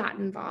Steve got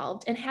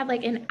involved and had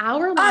like an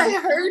hour long. I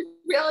heard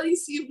Reality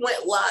Steve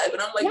went live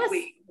and I'm like, yes.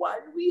 Wait, why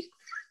did we?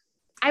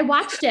 I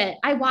watched it.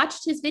 I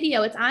watched his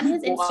video. It's on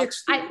his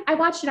Instagram. I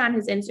watched it on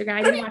his Instagram.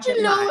 I didn't watch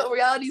it live. Know what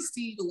Reality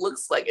Steve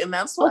looks like, and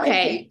that's why I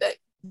hate that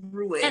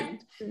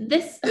ruined. And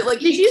this, like,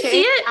 did you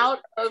see it?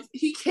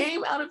 He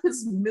came out of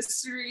his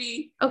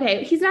mystery.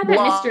 Okay, he's not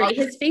that mystery.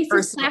 His face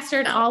is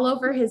plastered all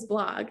over his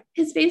blog.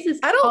 His face is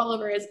all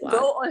over his blog.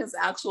 Go on his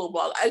actual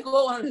blog. I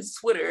go on his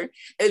Twitter.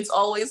 It's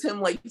always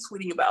him like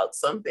tweeting about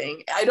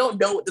something. I don't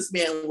know what this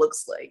man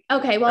looks like.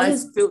 Okay, well,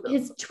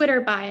 his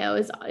Twitter bio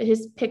is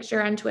his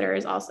picture on Twitter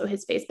is also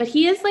his face, but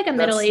he is like a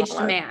middle-aged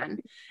man,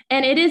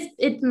 and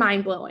it's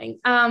mind-blowing.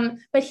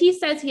 But he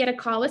says he had a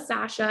call with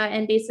Sasha,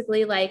 and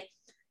basically like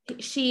why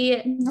is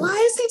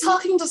he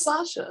talking to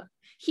Sasha?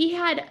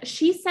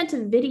 She sent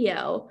a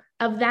video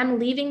of them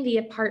leaving the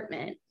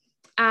apartment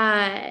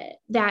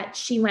that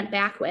she went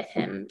back with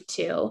him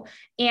to.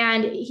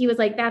 And he was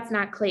like, that's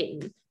not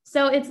Clayton.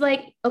 So it's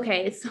like,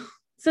 okay,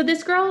 so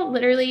this girl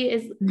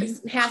literally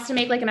has to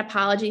make like an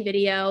apology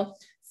video,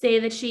 say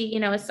that she, you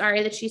know, is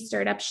sorry that she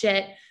stirred up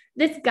shit.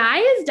 This guy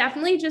is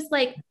definitely just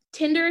like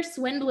Tinder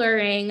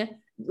swindling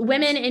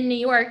women in New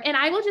York. And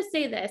I will just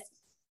say this.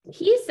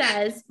 He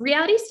says,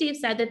 Reality Steve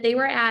said that they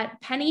were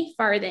at Penny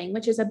Farthing,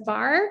 which is a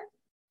bar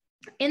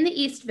in the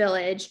East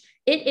Village.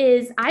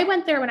 I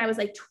went there when I was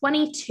like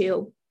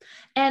 22,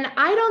 and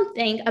I don't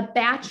think a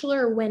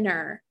Bachelor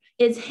winner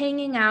is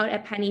hanging out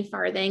at Penny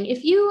Farthing.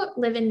 If you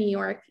live in New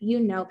York, you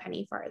know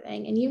Penny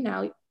Farthing, and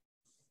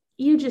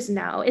you just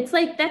know. It's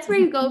like, that's where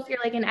you go if you're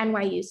like an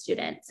NYU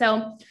student.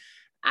 So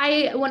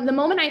the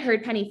moment I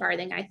heard Penny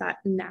Farthing, I thought,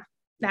 nah,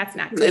 that's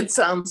not good. It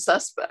sounds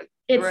suspect.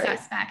 It's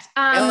suspect.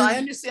 And I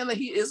understand that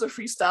he is a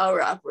freestyle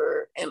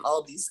rapper and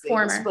all these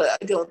things, but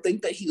I don't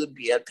think that he would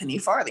be at Penny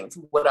Farthing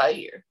from what I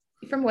hear.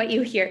 From what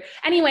you hear.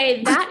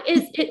 Anyway, that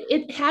is,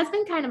 it has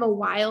been kind of a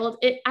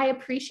wild, I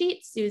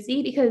appreciate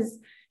Susie because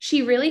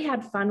she really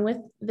had fun with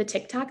the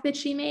TikTok that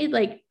she made,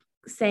 like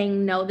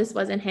saying, no, this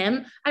wasn't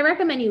him. I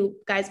recommend you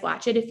guys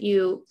watch it if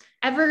you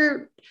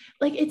ever,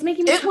 like, it's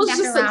making me come back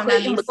around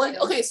on these. Like,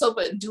 okay, so,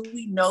 but do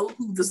we know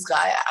who this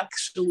guy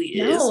actually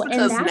is?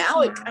 Because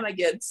now it kind of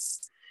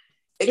gets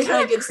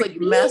like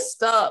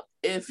messed up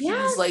if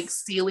he's like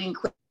stealing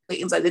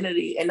Clayton's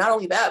identity, and not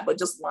only that, but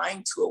just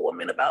lying to a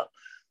woman about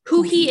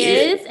who he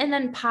is, and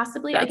then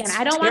possibly again,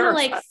 I don't want to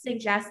like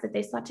suggest that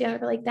they slept together,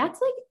 but like that's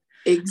like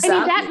exactly. I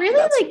mean, that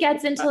really like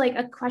gets into like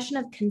a question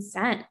of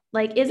consent.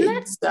 Like, isn't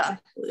that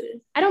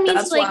exactly? I don't mean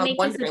to like make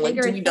this a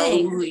bigger thing. Do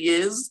we know who he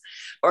is,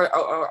 or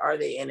are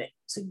they in it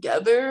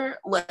together?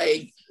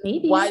 Like,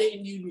 maybe. Why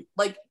didn't you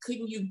like?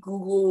 Couldn't you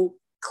Google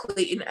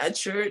Clayton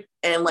Etchart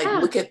and like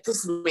look at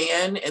this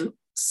man and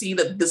see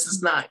that this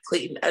is not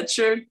Clayton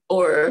Etchart?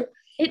 Or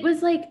it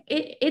was like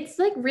it's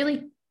like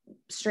really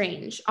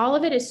strange. All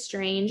of it is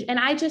strange, and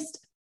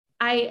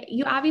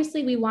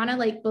we want to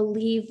like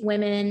believe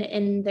women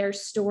in their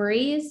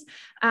stories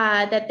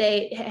that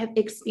they have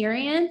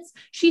experienced.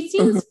 She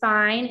seems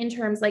fine in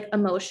terms like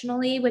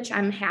emotionally, which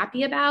I'm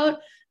happy about.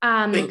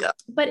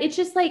 But it's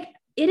just like,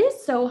 it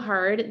is so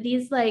hard.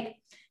 These like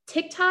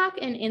TikTok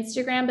and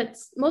Instagram, but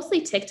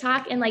mostly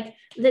TikTok, and like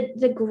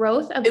the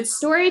growth of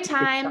story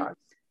time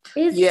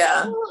is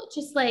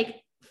just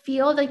like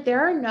feel like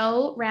there are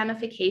no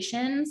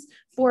ramifications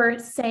for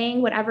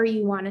saying whatever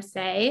you want to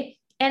say.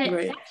 And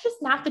that's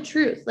just not the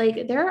truth.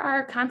 Like, there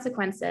are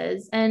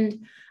consequences.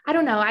 And I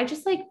don't know. I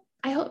just like,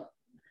 I hope,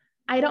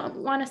 I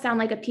don't want to sound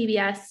like a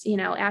PBS,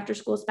 after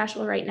school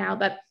special right now,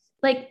 but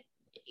like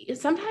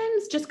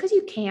sometimes just because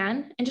you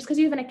can, and just because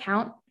you have an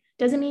account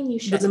doesn't mean you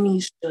should. Doesn't mean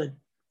you should.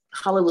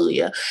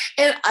 Hallelujah.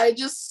 And I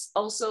just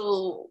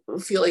also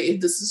feel like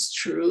if this is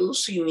true,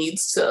 she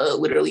needs to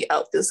literally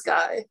out this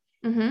guy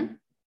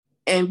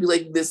and be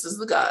like, this is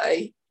the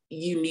guy.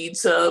 You need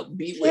to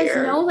beware.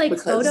 There's no like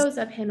photos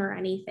of him or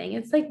anything.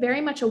 It's like very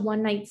much a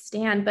one night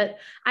stand, but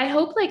I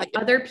hope like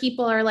other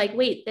people are like,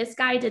 wait, this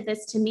guy did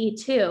this to me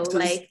too.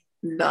 Like,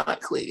 not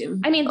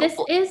Clayton. I mean, this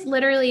is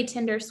literally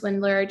Tinder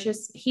swindler.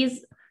 Just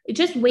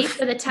wait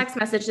for the text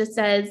message that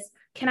says,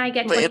 can I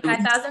get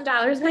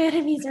 $25,000? My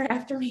enemies are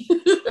after me.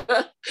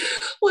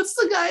 What's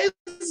the guy's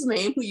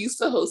name who used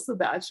to host The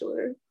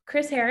Bachelor?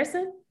 Chris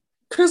Harrison?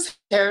 Chris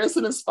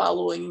Harrison is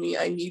following me.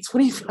 I need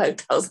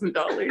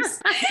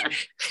 $25,000.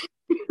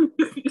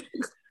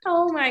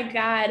 Oh my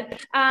God.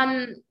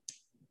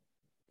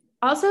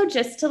 Also,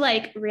 just to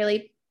like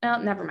really, oh,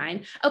 never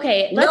mind.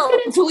 Okay, let's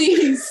get into.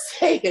 Please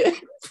say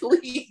it,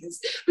 please,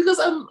 because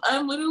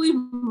I'm literally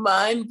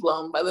mind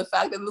blown by the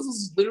fact that this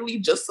was literally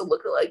just a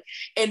lookalike,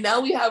 and now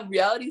we have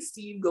Reality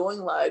Steve going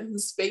live,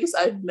 whose face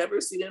I've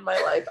never seen in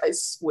my life. I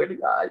swear to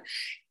God.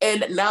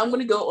 And now I'm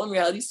gonna go on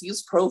Reality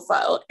Steve's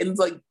profile and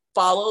like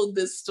follow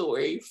this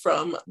story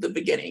from the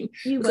beginning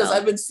because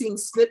I've been seeing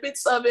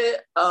snippets of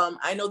it.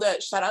 I know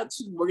that, shout out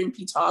to Morgan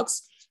P.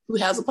 Talks, who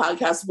has a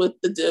podcast with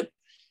The Dip.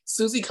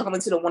 Susie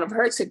commented on one of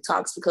her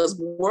TikToks because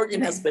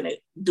Morgan has been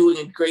doing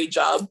a great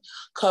job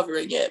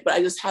covering it, but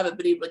I just haven't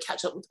been able to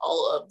catch up with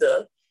all of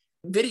the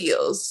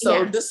videos.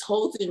 So this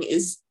whole thing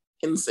is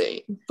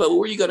insane. But what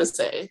were you going to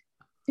say?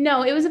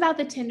 No, it was about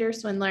the Tinder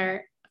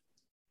swindler.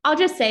 I'll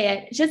just say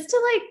it just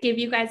to like give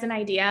you guys an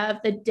idea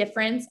of the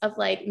difference of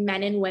like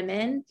men and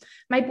women.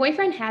 My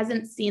boyfriend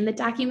hasn't seen the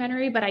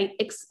documentary, but I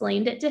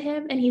explained it to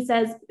him and he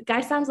says, guy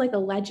sounds like a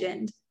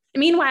legend.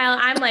 Meanwhile,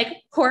 I'm like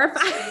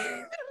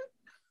horrified.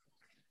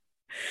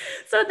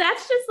 So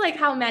that's just like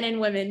how men and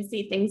women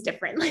see things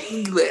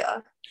differently. Yeah.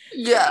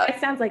 Yeah. That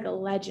sounds like a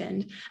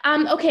legend.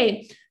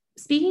 Okay.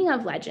 Speaking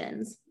of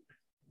legends,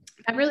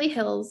 Beverly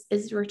Hills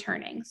is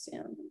returning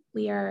soon.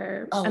 We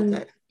are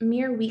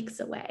mere weeks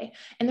away.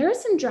 And there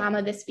was some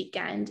drama this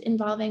weekend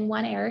involving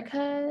one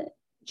Erica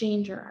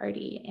Jane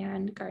Girardi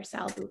and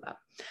Garcelle Buba.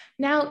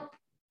 Now,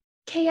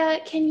 Kaya,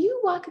 can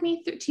you walk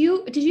me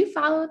through, did you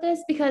follow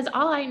this? Because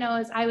all I know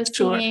is I was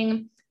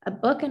seeing a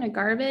book and a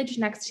garbage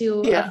next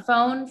to a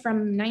phone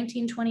from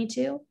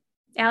 1922.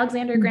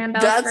 Alexander Graham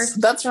Bell's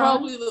That's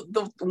probably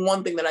the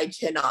one thing that I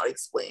cannot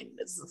explain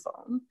is the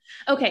phone.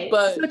 Okay,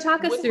 but so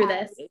talk us through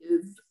this.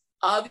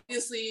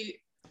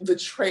 Obviously, the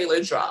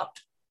trailer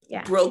dropped,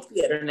 yeah, broke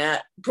the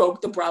internet,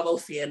 broke the Bravo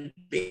fan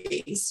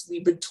base.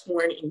 We've been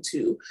torn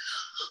into,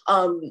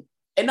 and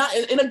not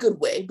in a good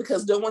way,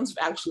 because no one's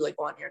actually like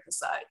on Erica's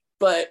side.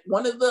 But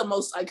one of the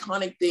most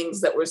iconic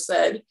things that were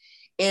said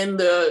in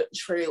the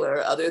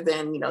trailer, other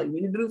than, you know, you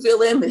need to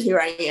fill in, and here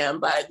I am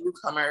by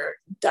newcomer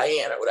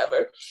Diane or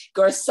whatever,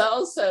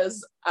 Garcelle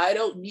says, I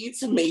don't need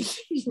to make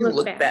you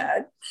look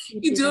bad.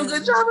 You do a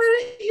good job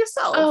at it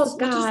yourself. Oh,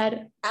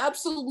 God.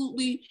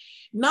 Absolutely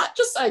not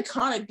just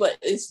iconic, but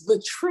it's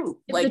the truth.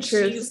 It's like the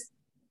truth.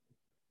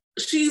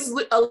 She's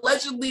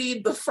allegedly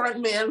the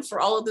front man for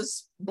all of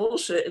this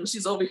bullshit, and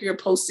she's over here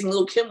posting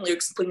Lil' Kim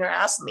lyrics, putting her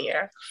ass in the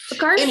air.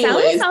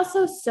 Garcelle is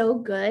also so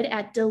good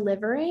at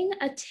delivering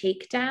a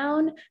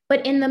takedown,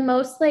 but in the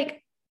most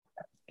like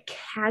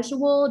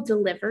casual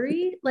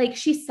delivery. Like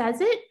she says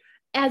it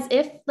as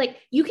if like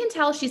you can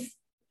tell she's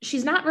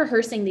not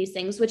rehearsing these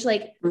things, which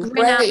like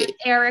Renata,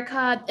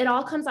 Erica, it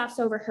all comes off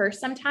so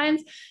rehearsed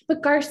sometimes.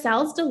 But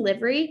Garcelle's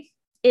delivery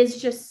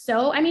is just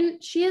so, I mean,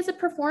 she is a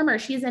performer.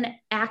 She's an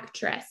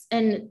actress,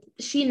 and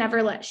she never.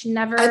 I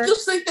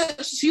just think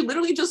that she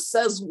literally just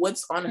says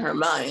what's on her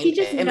mind. She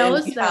just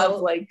knows, then we have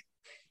like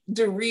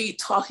Dorit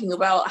talking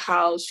about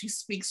how she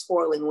speaks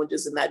 4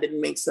 languages, and that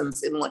didn't make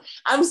sense in one.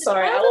 I'm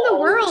sorry, I will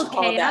the world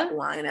call that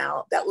line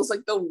out. That was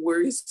like the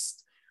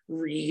worst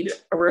read,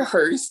 a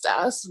rehearsed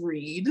ass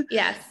read.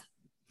 Yes,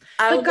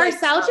 but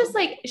Garcelle just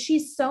like,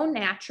 she's so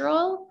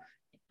natural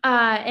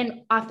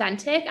and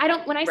authentic.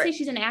 When I say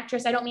she's an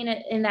actress, I don't mean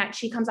it in that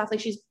she comes off like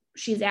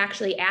she's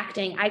actually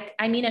acting.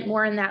 I mean it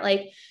more in that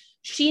like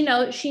she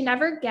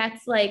never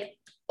gets like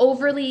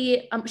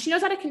overly she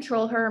knows how to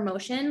control her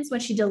emotions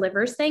when she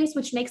delivers things,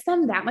 which makes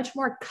them that much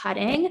more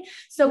cutting.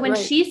 So when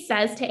she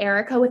says to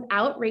Erica,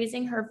 without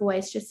raising her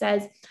voice, just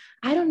says,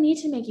 I don't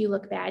need to make you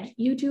look bad,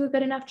 you do a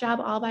good enough job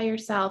all by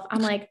yourself.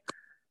 I'm like,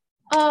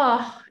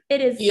 oh,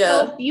 it is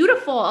so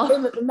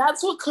beautiful. And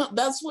that's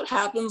what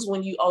happens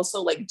when you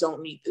also like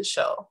don't need the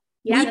show.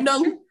 Yeah, we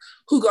know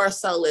who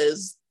Garcelle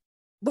is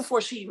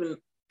before she even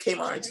came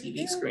on our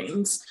TV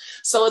screens.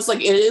 So it's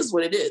like, it is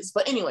what it is.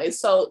 But anyway,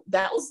 so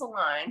that was the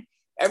line.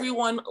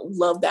 Everyone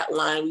loved that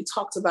line. We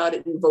talked about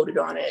it and voted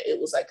on it. It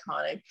was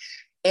iconic.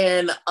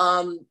 And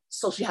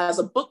so she has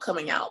a book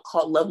coming out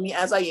called Love Me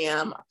As I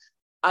Am.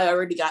 I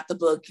already got the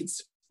book.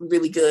 It's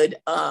really good.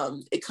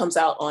 It comes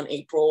out on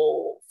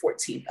April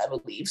 14th, I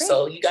believe. Great.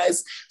 So you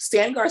guys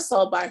stand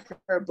Garcelle by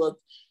her book.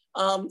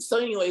 So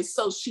anyway,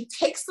 so she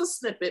takes the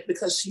snippet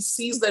because she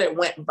sees that it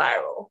went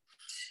viral.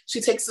 She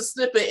takes the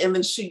snippet and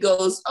then she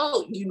goes,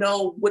 oh, you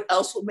know what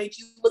else will make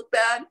you look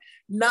bad?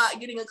 Not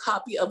getting a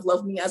copy of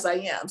Love Me As I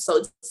Am. So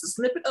it's a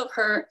snippet of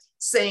her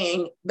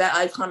saying that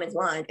iconic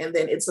line, and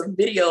then it's a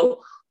video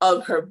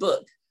of her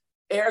book.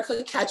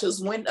 Erica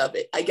catches wind of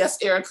it. I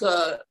guess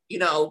Erica, you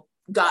know,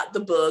 got the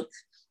book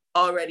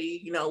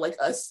already, you know, like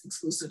us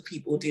exclusive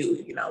people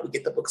do, you know, we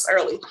get the books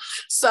early.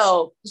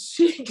 So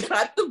she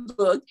got the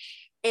book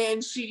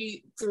and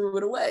she threw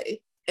it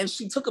away. And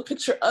she took a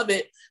picture of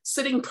it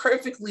sitting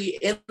perfectly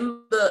in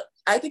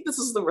I think this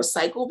is the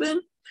recycle bin.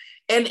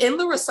 And in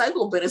the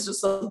recycle bin is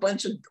just a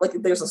bunch of, like,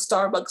 there's a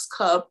Starbucks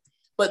cup,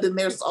 but then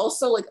there's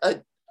also like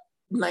a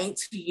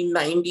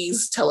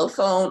 1990s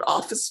telephone,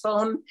 office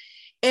phone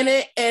in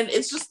it. And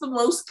it's just the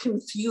most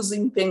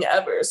confusing thing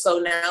ever. So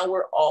now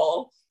we're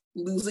all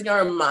losing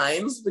our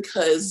minds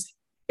because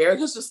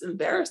Erica's just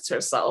embarrassed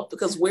herself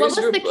because where's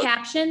your book? What was the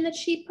caption that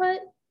she put?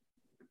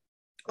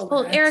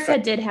 Well, Erica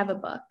did have a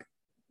book.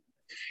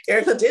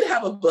 Erica did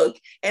have a book.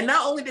 And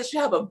not only did she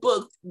have a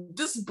book,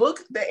 this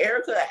book that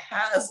Erica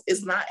has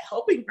is not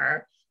helping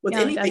her with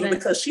anything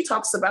because she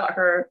talks about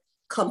her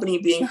company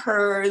being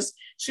hers.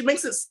 She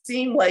makes it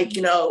seem like,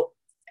 you know,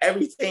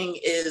 everything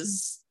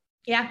is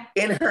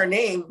in her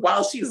name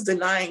while she's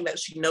denying that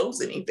she knows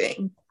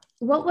anything.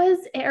 What was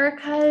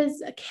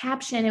Erica's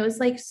caption? It was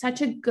like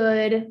such a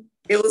good...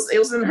 It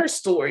was in her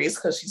stories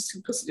because she's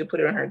too pussy to put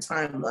it on her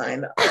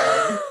timeline.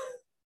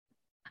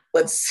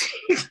 Let's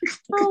see.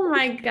 Oh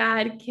my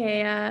God,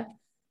 Kaya.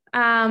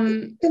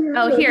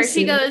 Here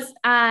she goes.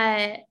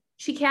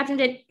 She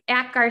captioned it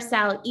at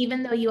Garcelle,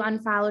 even though you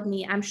unfollowed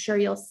me, I'm sure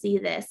you'll see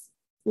this.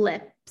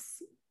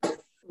 Lips.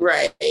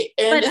 Right.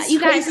 And but you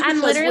guys, I'm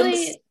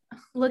literally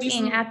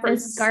looking at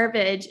this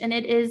garbage and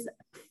it is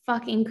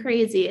fucking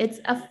crazy.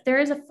 There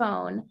is a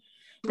phone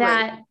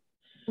that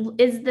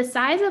is the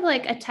size of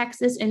like a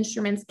Texas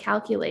Instruments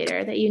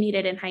calculator that you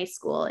needed in high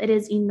school. It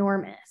is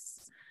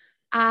enormous.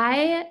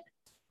 I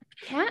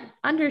can't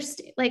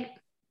understand. Like,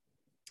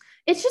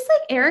 it's just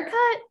like Erica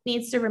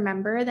needs to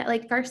remember that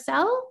like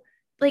Garcelle,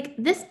 like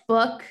this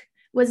book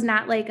was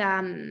not like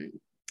a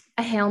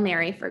Hail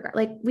Mary for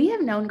like we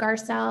have known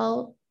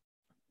Garcelle.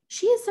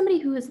 She is somebody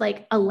who is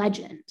like a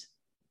legend.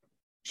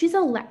 She's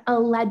a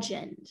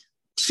legend.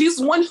 She's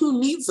one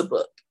who needs a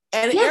book.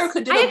 And yes,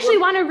 Erica did I actually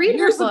want to read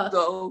her book.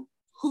 Ago,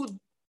 who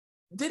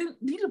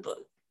didn't need a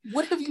book.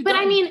 What have you done? But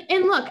I mean,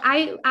 and look,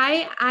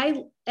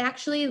 I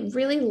actually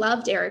really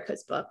loved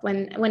Erica's book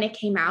when it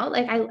came out.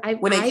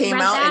 Like when it came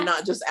out and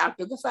not just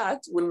after the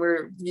fact, when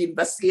we're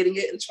investigating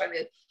it and trying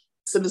to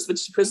send this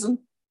bitch to prison.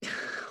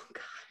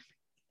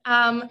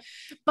 Oh God.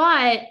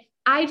 But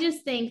I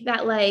just think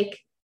that like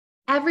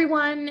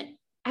everyone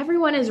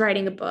is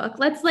writing a book.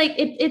 Let's like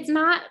it's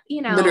not,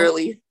 you know,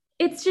 literally.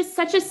 It's just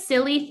such a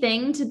silly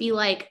thing to be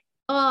like,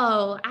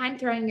 oh, I'm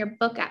throwing your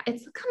book out.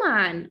 It's come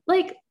on,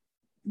 like.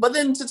 But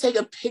then to take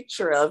a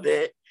picture of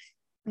it,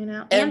 you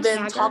know, and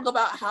then talk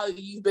about how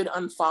you've been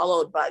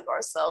unfollowed by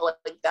Garcelle,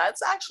 like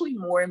that's actually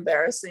more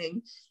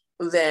embarrassing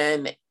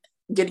than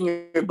getting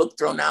your book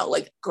thrown out.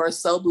 Like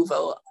Garcelle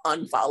Bouveau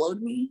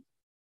unfollowed me,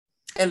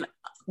 and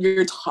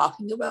you're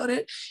talking about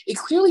it. It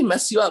clearly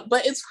messed you up.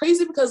 But it's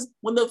crazy because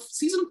when the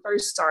season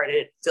first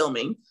started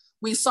filming,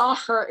 we saw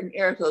her and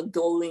Erica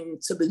going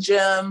to the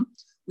gym.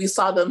 We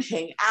saw them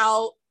hang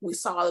out. We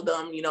saw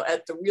them, you know,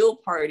 at the real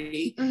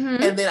party.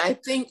 Mm-hmm. And then I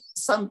think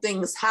some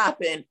things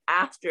happened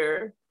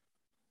after,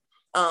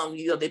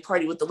 you know, they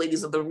partied with the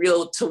ladies of the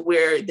real to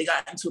where they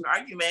got into an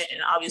argument.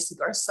 And obviously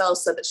Garcelle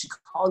said that she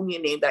called me a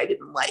name that I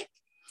didn't like.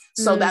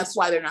 So that's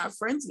why they're not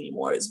friends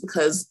anymore, is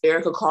because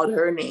Erica called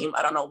her a name.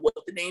 I don't know what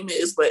the name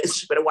is, but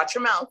she better watch her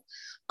mouth.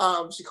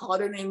 She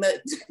called her name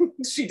that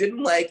she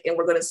didn't like, and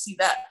we're going to see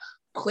that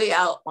play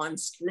out on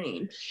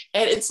screen.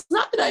 And it's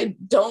not that I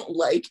don't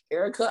like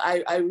Erica.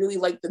 I really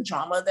like the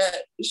drama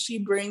that she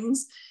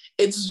brings.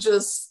 It's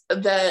just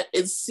that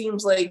it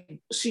seems like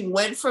she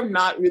went from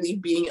not really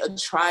being a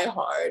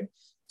try-hard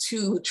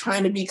to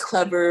trying to be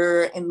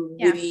clever and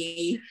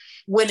witty,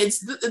 when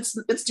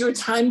it's your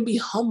time to be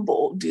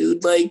humble,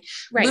 dude. Like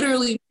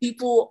literally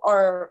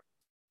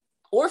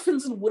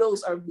orphans and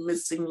widows are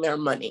missing their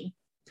money.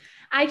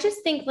 I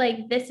just think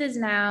like this is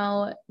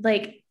now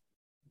like,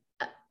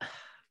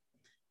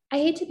 I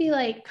hate to be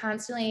like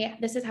constantly,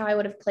 this is how I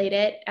would have played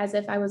it as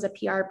if I was a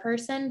PR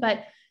person,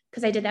 but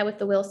because I did that with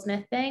the Will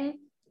Smith thing.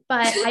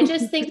 But I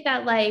just think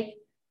that like,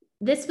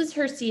 this was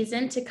her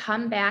season to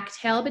come back,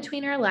 tail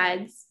between her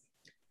legs,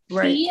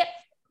 be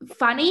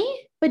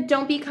funny, but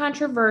don't be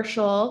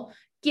controversial.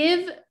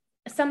 Give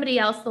somebody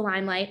else the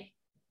limelight.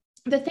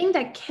 The thing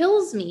that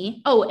kills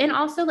me, and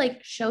also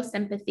like show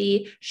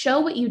sympathy, show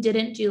what you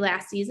didn't do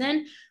last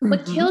season. Mm-hmm.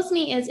 What kills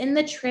me is in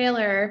the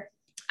trailer,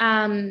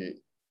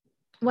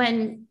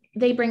 when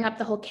they bring up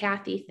the whole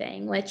Kathy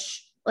thing,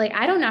 which like,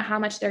 I don't know how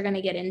much they're going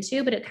to get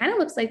into, but it kind of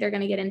looks like they're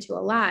going to get into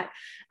a lot.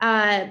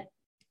 And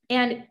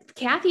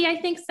Kathy,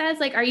 I think says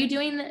like, are you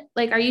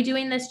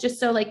doing this just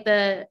so like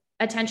the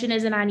attention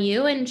isn't on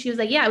you? And she was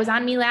like, yeah, it was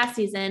on me last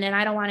season and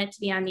I don't want it to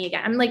be on me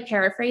again. I'm like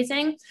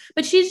paraphrasing,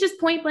 but she's just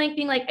point blank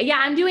being like, yeah,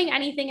 I'm doing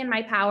anything in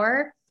my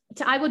power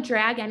I will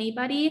drag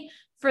anybody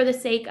for the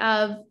sake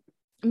of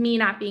me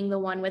not being the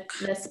one with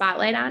the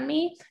spotlight on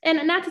me.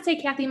 And not to say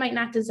Kathy might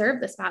not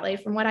deserve the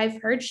spotlight. From what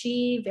I've heard,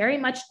 she very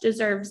much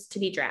deserves to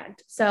be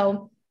dragged.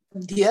 So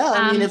yeah,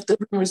 I mean, if the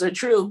rumors are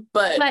true,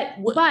 but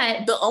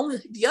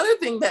the other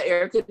thing that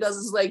Erica does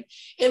is like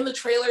in the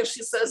trailer,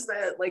 she says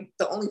that like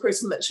the only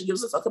person that she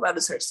gives a fuck about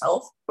is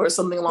herself or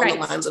something along the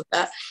lines of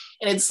that.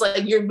 And it's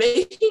like, you're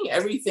making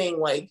everything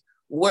like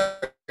worse.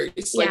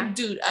 Like,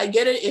 dude, I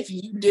get it if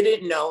you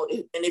didn't know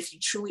and if you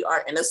truly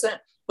are innocent,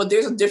 but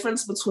there's a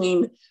difference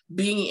between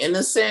being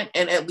innocent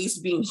and at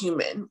least being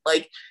human.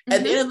 Like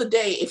at the end of the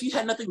day, if you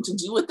had nothing to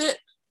do with it,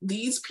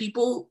 these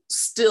people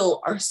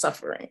still are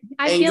suffering.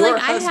 I feel your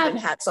like husband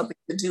had something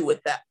to do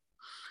with that.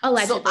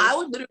 Allegedly. So I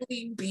would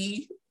literally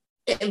be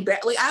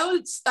like, I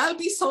would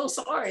be so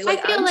sorry.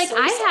 Like, I feel like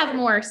I have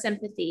more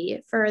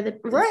sympathy for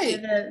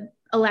the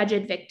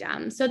alleged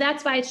victim. So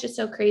that's why it's just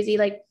so crazy.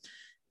 Like,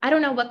 I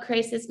don't know what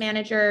crisis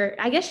manager,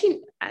 I guess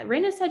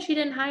Raina said she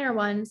didn't hire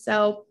one.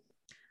 So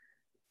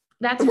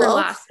that's her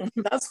loss.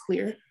 That's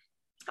clear.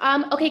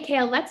 Okay,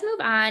 Kale, let's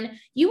move on.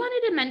 You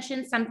wanted to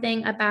mention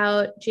something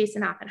about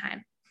Jason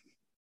Oppenheim.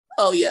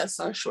 Oh, yes,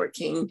 our short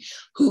king,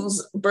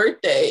 whose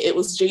birthday, it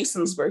was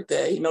Jason's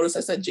birthday. Notice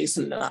I said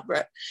Jason, not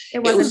Brett.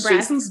 It was Brett.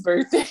 Jason's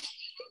birthday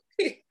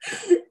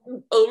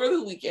over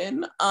the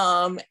weekend.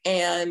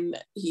 And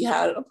he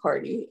had a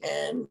party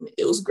and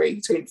it was great.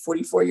 He turned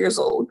 44 years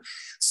old.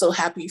 So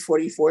happy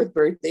 44th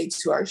birthday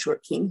to our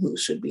short king, who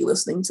should be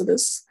listening to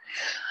this.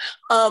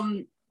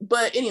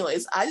 But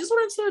anyways, I just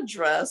wanted to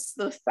address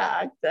the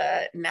fact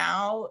that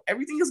now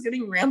everything is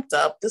getting ramped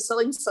up. The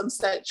Selling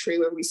Sunset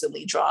trailer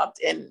recently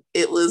dropped, and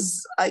it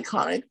was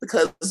iconic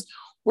because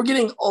we're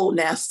getting old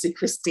nasty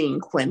Christine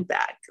Quinn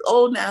back.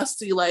 Old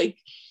nasty, like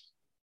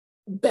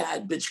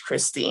bad bitch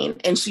Christine,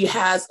 and she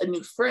has a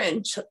new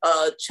friend,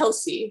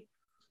 Chelsea,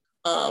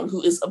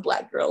 who is a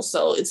Black girl.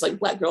 So it's like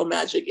Black girl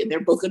magic, and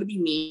they're both going to be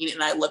mean,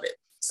 and I love it.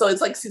 So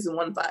it's like season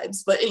 1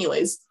 vibes. But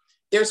anyways,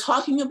 they're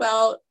talking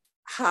about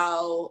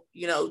how,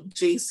 you know,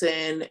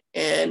 Jason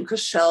and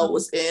Chrishell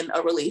was in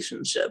a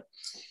relationship.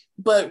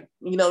 But,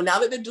 you know, now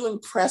that they're doing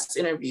press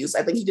interviews,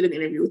 I think he did an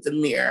interview with The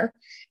Mirror,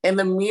 and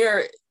The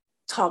Mirror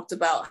talked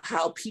about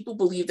how people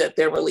believe that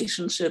their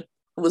relationship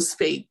was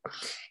fake.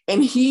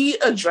 And he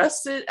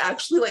addressed it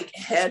actually like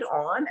head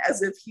on,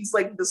 as if he's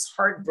like this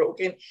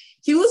heartbroken.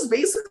 He was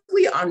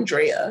basically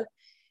Andrea.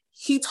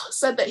 He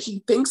said that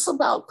he thinks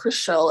about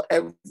Chrishell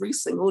every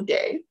single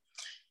day.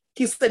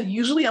 He said,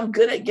 usually I'm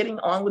good at getting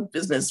on with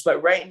business,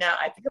 but right now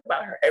I think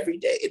about her every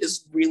day. It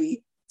is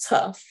really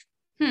tough.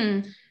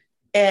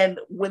 And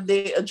when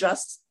they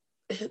addressed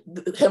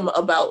him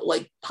about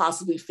like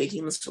possibly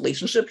faking this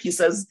relationship, he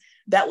says,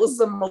 that was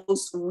the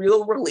most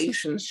real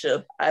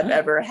relationship I've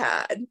ever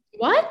had.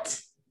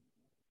 What?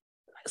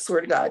 I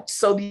swear to God.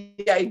 So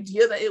the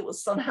idea that it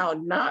was somehow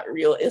not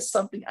real is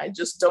something I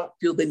just don't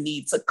feel the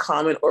need to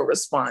comment or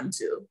respond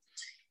to.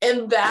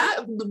 And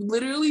that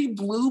literally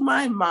blew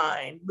my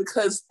mind,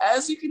 because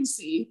as you can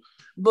see,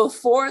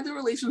 before the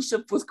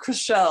relationship with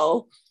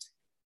Chrishell,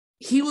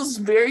 he was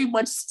very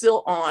much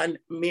still on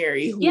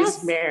Mary, who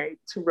is married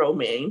to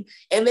Romain,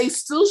 and they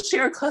still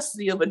share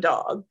custody of a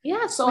dog.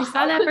 Yes, so we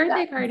saw that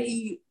birthday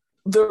party.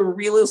 The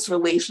realest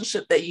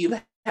relationship that you've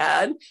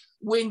had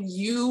when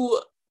you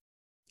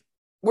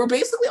were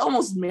basically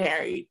almost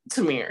married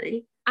to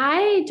Mary.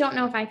 I don't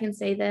know if I can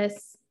say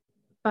this,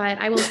 but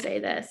I will say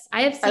this.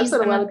 I've said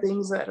a lot of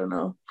things I don't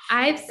know.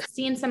 I've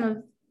seen some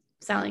of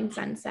Selling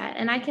Sunset,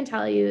 and I can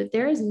tell you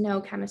there is no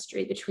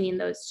chemistry between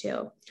those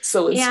two.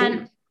 So it's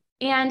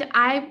and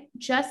I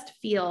just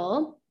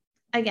feel,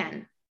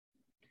 again,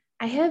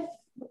 I have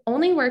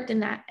only worked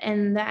in the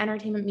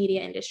entertainment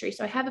media industry,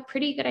 so I have a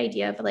pretty good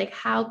idea of like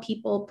how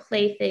people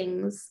play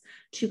things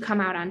to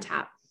come out on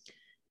top.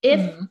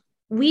 If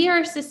we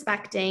are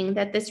suspecting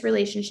that this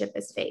relationship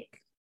is fake,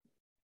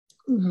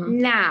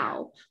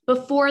 now,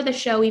 before the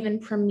show even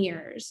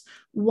premieres,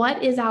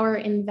 what is our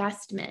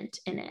investment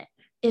in it?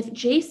 If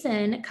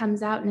Jason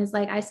comes out and is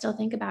like, I still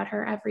think about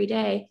her every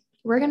day,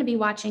 we're going to be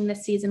watching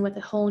this season with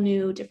a whole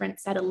new different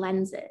set of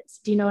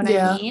lenses. Do you know what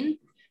I mean?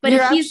 But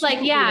if he's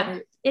like,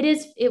 right.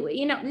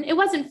 It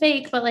wasn't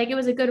fake, but like, it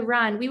was a good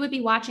run, we would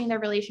be watching their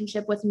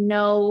relationship with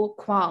no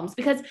qualms,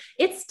 because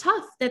it's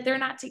tough that they're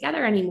not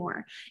together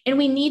anymore. And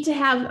we need to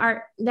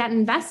have that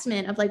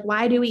investment of like,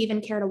 why do we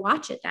even care to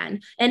watch it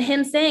then? And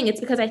him saying it's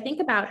because I think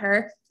about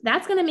her,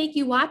 that's going to make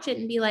you watch it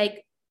and be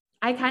like,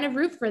 I kind of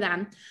root for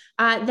them.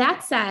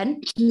 That said,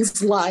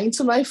 he's lying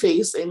to my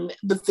face. And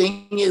the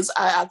thing is,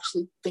 I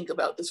actually think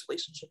about this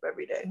relationship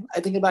every day. I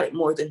think about it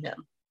more than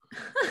him.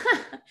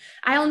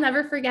 I'll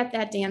never forget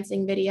that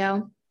dancing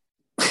video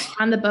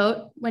on the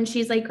boat when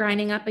she's like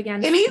grinding up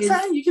against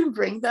anytime you can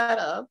bring that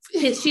up.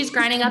 She's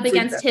grinding up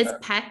against his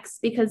pecs,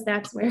 because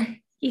that's where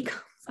he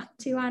comes up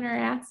to on her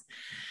ass.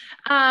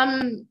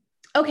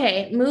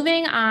 Okay,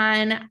 moving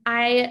on.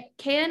 Kaya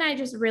and I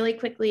just really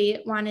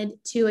quickly wanted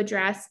to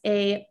address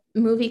a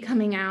movie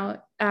coming out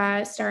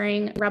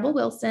starring Rebel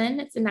Wilson.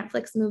 It's a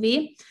Netflix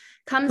movie.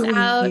 Comes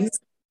out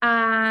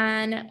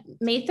on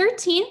May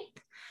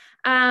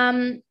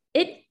 13th.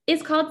 It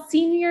is called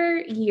Senior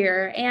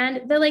Year,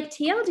 and the like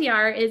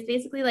TLDR is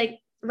basically like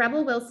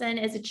Rebel Wilson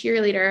is a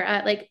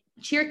cheerleader, like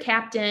cheer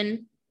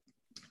captain,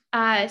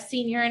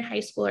 senior in high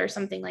school or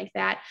something like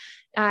that,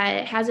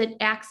 has an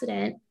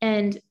accident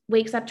and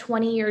wakes up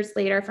 20 years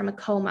later from a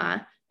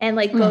coma and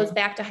like goes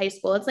back to high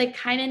school. It's like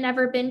kind of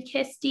never been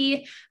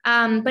kissedy,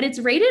 but it's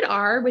rated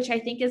R, which I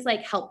think is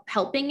like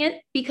helping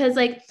it, because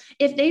like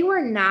if they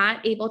were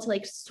not able to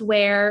like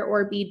swear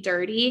or be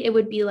dirty, it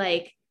would be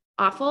like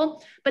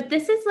awful. But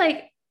this is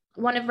like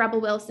one of Rebel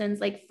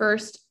Wilson's like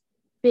first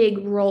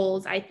big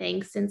roles, I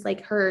think, since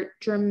like her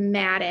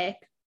dramatic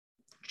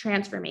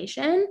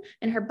transformation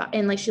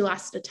and like she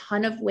lost a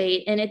ton of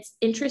weight. And it's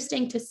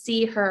interesting to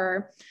see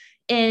her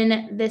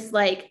in this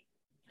like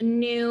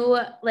new,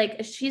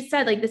 like she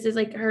said, like this is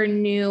like her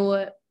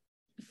new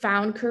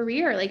found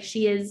career. Like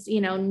she is,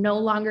 no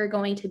longer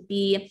going to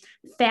be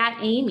fat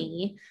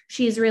Amy.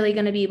 She's really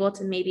going to be able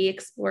to maybe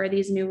explore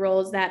these new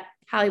roles that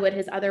Hollywood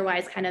has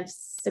otherwise kind of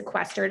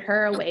sequestered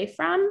her away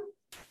from.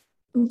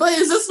 But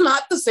is this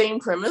not the same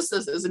premise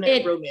as Isn't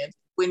It Romantic,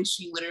 when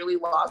she literally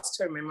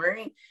lost her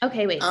memory?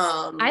 Okay, wait.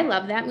 I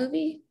love that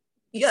movie.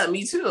 Yeah,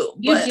 me too.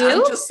 You do?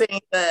 I'm just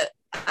saying that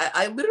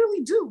I literally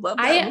do love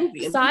that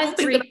movie. I saw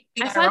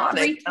it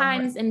 3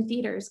 times in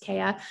theaters,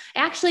 Kaya.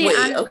 Actually,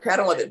 I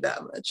don't love it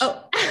that much.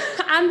 Oh,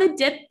 on the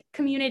Dip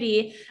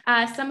community,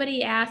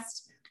 somebody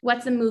asked,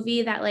 what's a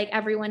movie that like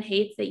everyone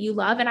hates that you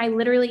love? And I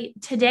literally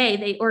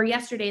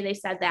yesterday they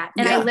said that.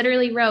 And I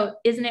literally wrote,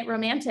 Isn't It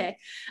Romantic?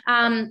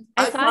 I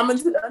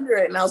commented under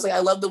it and I was like, I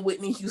love the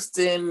Whitney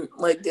Houston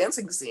like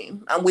dancing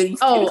scene. I'm waiting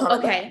for you to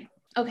comment.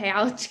 Okay.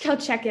 I'll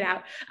check it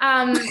out.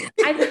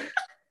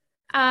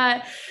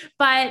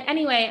 But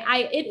anyway,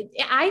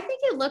 I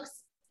think it looks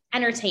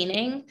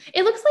entertaining.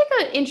 It looks like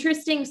an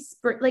interesting,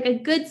 like a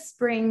good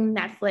spring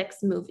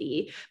Netflix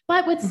movie.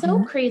 But what's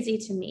so crazy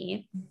to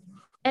me,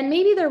 and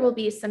maybe there will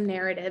be some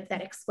narrative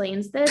that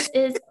explains this,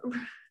 is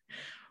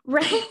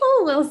Rebel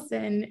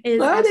Wilson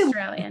is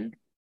Australian.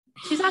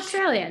 She's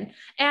Australian,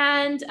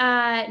 and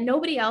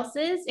nobody else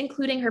is,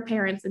 including her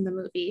parents in the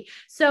movie.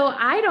 So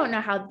I don't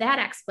know how that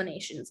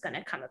explanation is going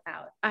to come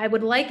about. I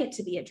would like it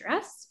to be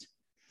addressed.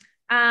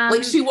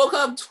 Like she woke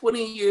up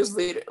 20 years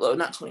later, well,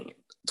 not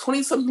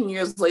 20 something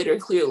years later,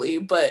 clearly,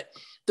 but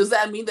does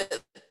that mean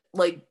that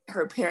like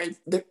her parents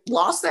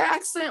lost their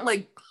accent?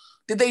 Like,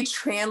 did they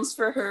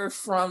transfer her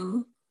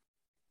from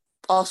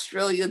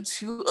Australia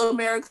to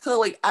America?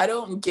 Like, I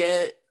don't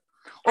get,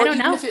 or I don't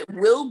know if it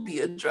will be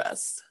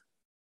addressed.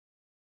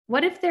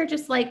 What if they're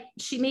just like,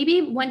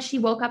 maybe when she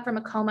woke up from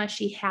a coma,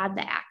 she had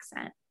the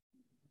accent?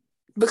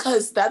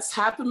 Because that's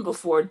happened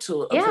before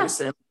to a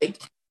person. Like,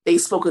 they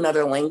spoke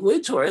another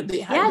language or they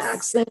had an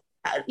accent.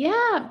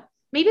 Yeah,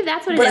 maybe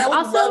that's what it is. But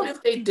I would love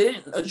if they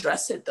didn't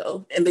address it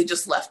though, and they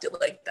just left it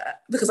like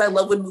that. Because I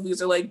love when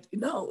movies are like,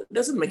 no, it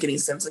doesn't make any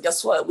sense. And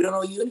guess what? We don't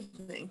owe you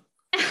anything.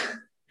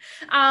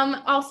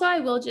 Also,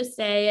 I will just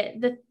say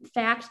the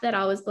fact that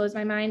always blows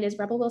my mind is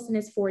Rebel Wilson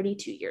is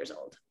 42 years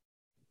old.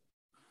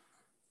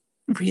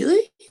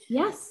 Really?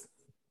 Yes.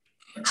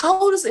 How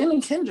old is Anna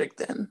Kendrick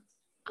then?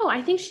 Oh,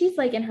 I think she's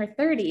like in her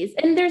 30s.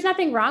 And there's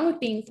nothing wrong with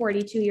being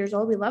 42 years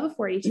old. We love a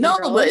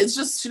 42-year-old. No, but it's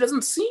just she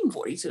doesn't seem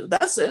 42.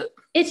 That's it.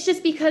 It's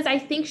just because I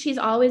think she's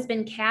always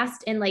been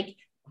cast in like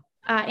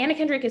Anna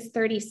Kendrick is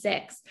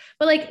 36.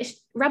 But like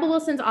Rebel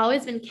Wilson's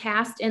always been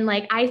cast in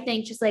like, I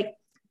think just like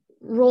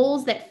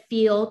roles that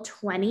feel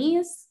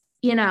 20s,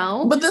 you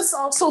know? But this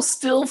also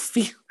still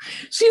feels,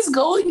 she's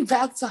going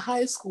back to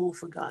high school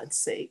for God's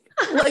sake.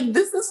 Like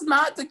this is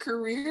not the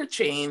career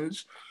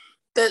change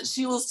that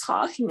she was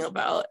talking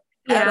about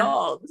at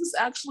all. This is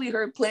actually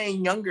her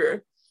playing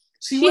younger.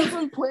 She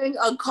wasn't playing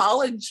a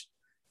college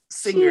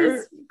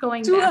singer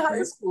going to a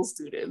high school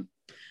student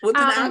with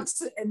an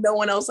accent, and no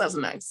one else has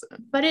an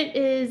accent. But it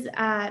is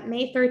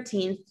May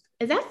 13th.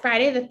 Is that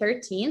Friday the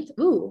 13th?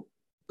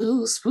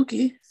 Ooh,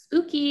 spooky.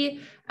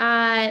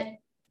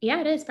 Yeah,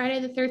 it is Friday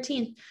the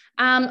 13th.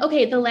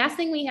 Okay, the last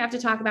thing we have to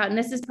talk about, and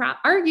this is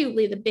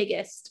arguably the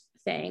biggest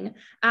thing.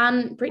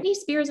 Britney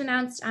Spears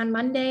announced on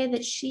Monday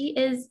that she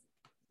is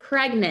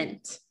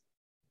pregnant.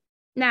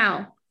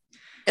 Now,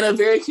 in a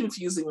very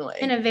confusing way.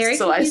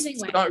 So I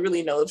don't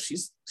really know if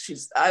she's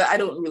I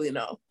don't really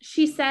know.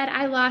 She said,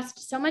 I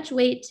lost so much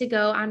weight to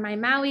go on my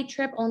Maui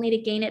trip only to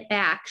gain it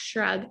back.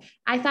 Shrug.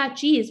 I thought,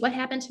 geez, what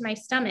happened to my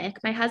stomach?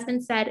 My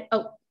husband said,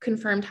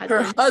 confirmed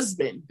husband. Her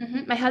husband.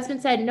 Mm-hmm. My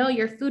husband said, no,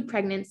 you're food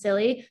pregnant,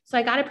 silly. So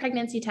I got a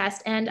pregnancy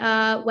test and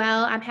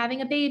well, I'm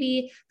having a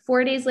baby.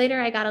 4 days later,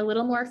 I got a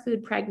little more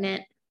food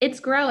pregnant. It's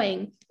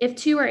growing. If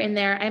 2 are in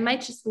there, I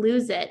might just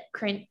lose it.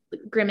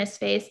 Grimace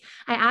face.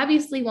 I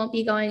obviously won't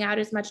be going out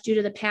as much due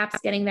to the Paps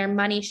getting their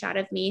money shot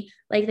of me,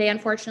 like they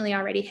unfortunately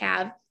already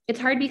have.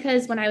 It's hard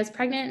because when I was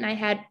pregnant and I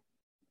had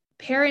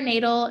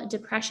perinatal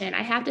depression,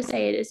 I have to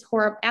say it is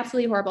horrible,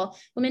 absolutely horrible.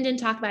 Women didn't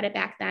talk about it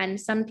back then.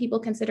 Some people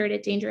considered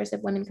it dangerous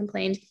if women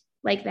complained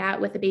like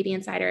that with the baby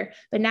inside her.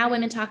 But now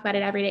women talk about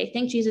it every day.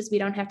 Thank Jesus we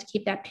don't have to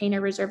keep that pain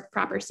or reserve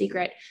proper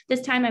secret.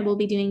 This time I will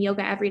be doing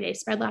yoga every day.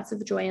 Spread lots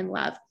of joy and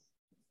love.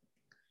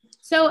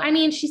 So, I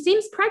mean, she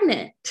seems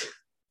pregnant.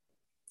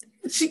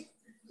 It's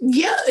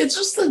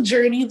just the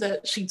journey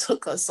that she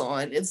took us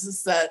on. It's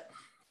just that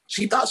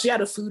she thought she had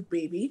a food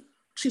baby.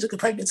 She took a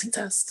pregnancy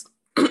test.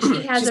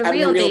 She has a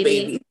real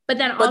baby. But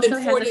then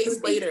 4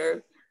 days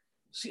later,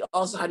 she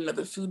also had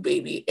another food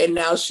baby. And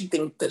now she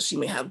thinks that she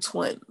may have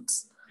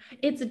twins.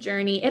 It's a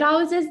journey. It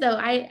always is, though.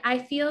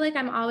 I feel like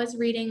I'm always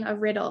reading a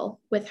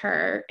riddle with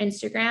her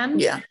Instagram.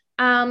 Yeah.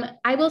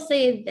 I will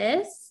say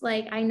this,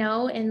 like, I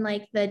know in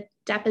like the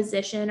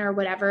deposition or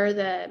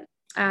whatever,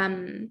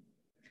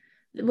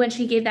 when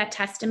she gave that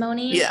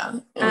testimony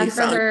for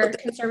her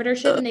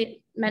conservatorship, and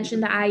they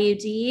mentioned the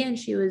IUD, and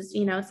she was,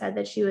 said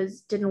that she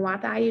didn't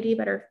want the IUD,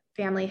 but her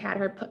family had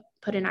her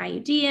put an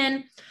IUD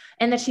in,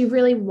 and that she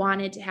really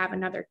wanted to have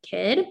another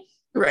kid.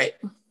 Right.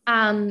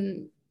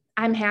 I'm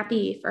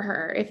happy for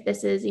her if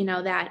this is,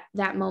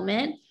 that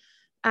moment.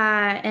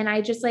 And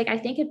I just I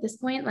think at this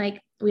point,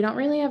 like, we don't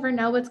really ever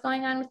know what's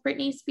going on with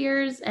Britney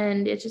Spears.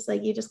 And it's just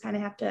like, you just kind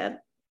of have to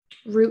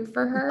root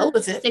for her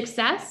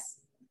success.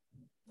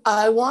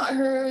 I want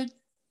her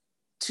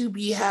to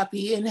be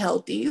happy and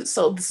healthy.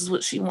 So this is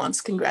what she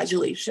wants.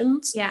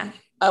 Congratulations. Yeah.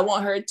 I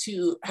want her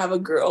to have a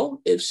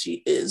girl if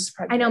she is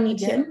pregnant. I know, me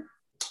too.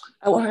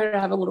 I want her to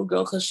have a little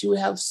girl because she would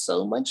have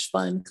so much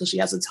fun because she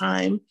has the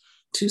time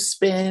to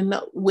spend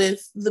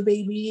with the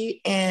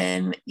baby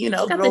and,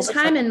 got the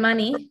time and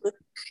money.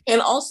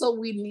 And also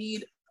we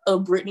need a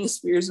Britney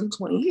Spears in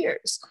 20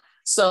 years.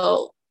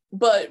 So,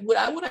 but what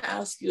I want to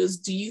ask you is,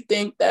 do you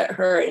think that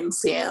her and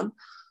Sam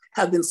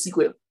have been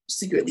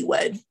secretly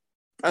wed?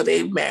 Are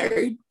they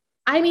married?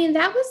 I mean,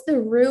 that was the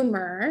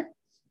rumor.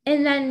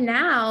 And then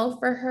now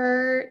for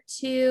her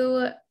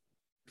to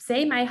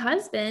say, my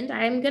husband,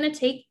 I'm going to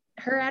take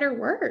her at her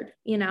word,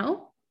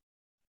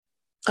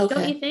 Okay.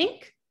 Don't you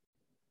think?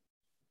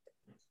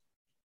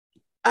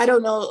 I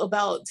don't know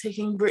about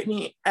taking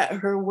Brittany at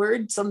her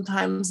word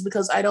sometimes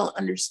because I don't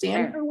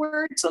understand her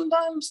word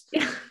sometimes.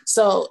 Yeah.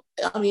 So,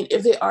 I mean,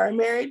 if they are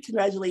married,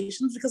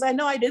 congratulations, because I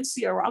know I did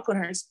see a rock on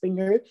her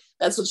finger.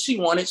 That's what she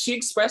wanted. She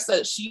expressed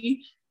that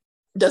she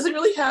doesn't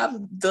really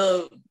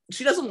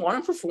she doesn't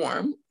want to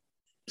perform.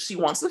 She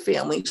wants a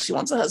family. She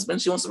wants a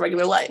husband. She wants a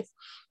regular life.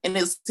 And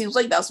it seems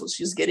like that's what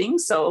she's getting.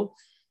 So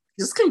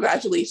just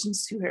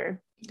congratulations to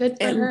her. Good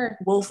for her.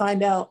 We'll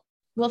find out.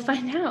 We'll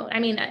find out. I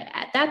mean,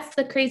 that's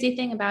the crazy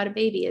thing about a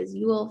baby is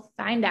you will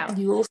find out.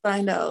 You will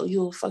find out.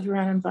 You will fuck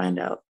around and find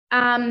out.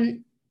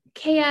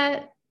 Kea,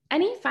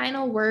 any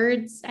final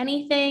words,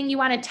 anything you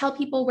want to tell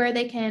people where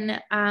they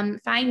can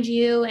find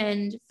you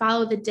and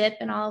follow the dip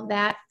and all of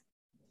that?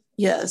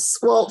 Yes.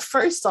 Well,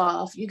 first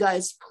off, you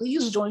guys,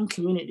 please join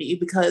community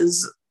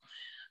because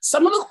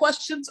some of the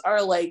questions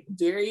are like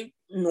very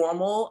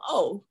normal.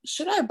 Oh,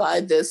 should I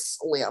buy this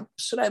lamp?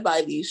 Should I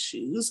buy these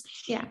shoes?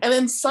 Yeah. And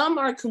then some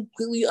are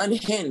completely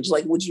unhinged.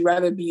 Like, would you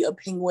rather be a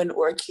penguin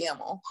or a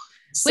camel?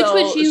 Which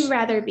would you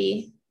rather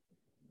be?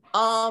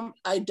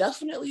 I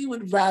definitely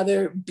would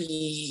rather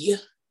be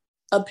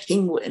a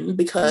penguin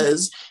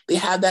because they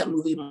had that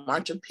movie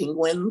March of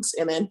Penguins.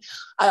 And then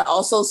I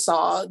also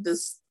saw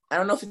this, I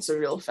don't know if it's a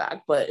real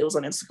fact, but it was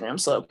on Instagram,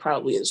 so it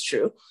probably is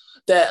true,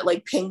 that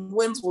like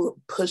penguins will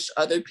push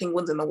other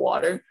penguins in the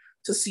water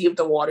to see if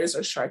the waters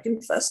are shark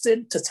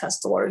infested to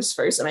test the waters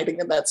first. And I think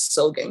that that's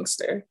so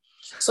gangster.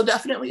 So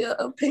definitely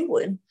a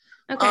penguin.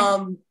 Okay.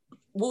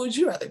 What would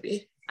you rather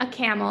be? A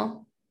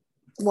camel.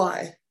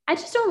 Why? I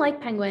just don't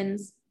like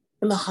penguins.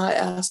 In the hot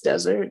ass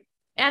desert.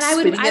 And I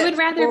would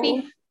rather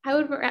be,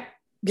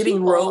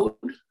 getting rowed.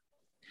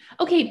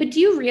 Okay, but do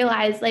you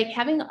realize like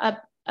having a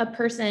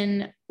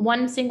person,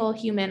 one single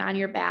human on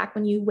your back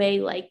when you weigh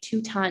like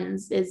 2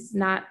 tons is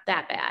not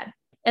that bad.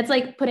 It's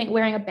like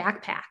wearing a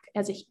backpack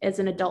as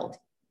an adult.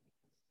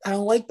 I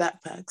don't like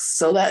backpacks.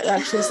 So that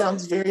actually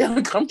sounds very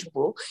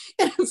uncomfortable.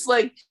 And it's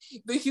like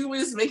the human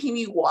is making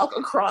me walk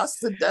across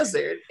the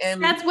desert.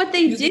 And that's what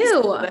they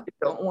do. I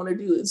don't want to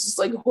do. It's just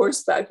like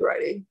horseback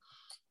riding.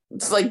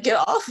 It's like, get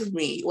off of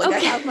me. Like, okay.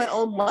 I have my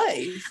own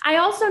life. I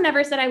also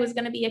never said I was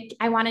going to be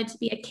I wanted to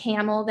be a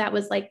camel that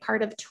was like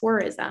part of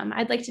tourism.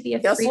 I'd like to be a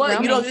Guess free what?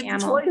 roaming You don't get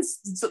camel. the choice.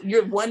 So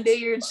one day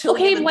you're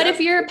chilling. Okay, what if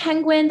you're a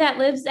penguin that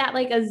lives at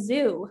like a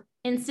zoo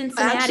in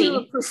Cincinnati? I actually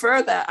would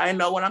prefer that. I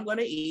know what I'm going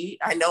to eat.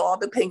 I know all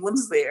the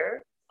penguins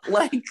there.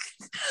 Like,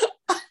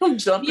 I'm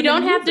jumping. You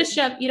don't have to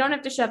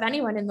shove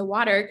anyone in the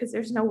water because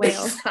there's no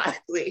whales.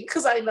 Exactly,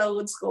 because I know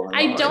what's going on.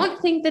 I don't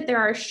think that there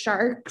are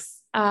sharks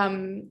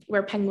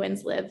where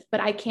penguins live,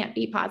 but I can't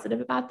be positive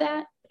about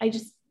that.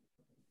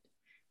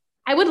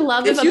 I would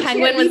love if a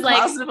penguin was like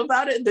positive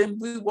about it, then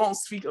we won't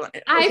speak on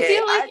it. Okay? I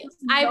feel like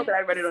I know that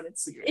I read it on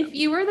Instagram. If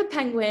you were the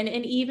penguin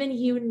and even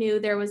you knew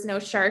there was no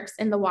sharks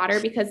in the water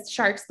because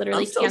sharks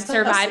literally can't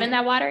survive in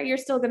that water, you're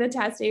still going to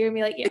test it. You're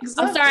going to be like, yeah,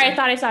 exactly. I'm sorry, I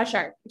thought I saw a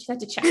shark. You just have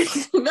to check.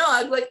 No,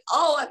 I'd be like,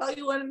 oh, I thought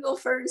you wanted to go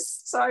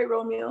first. Sorry,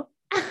 Romeo.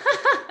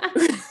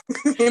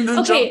 And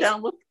then jump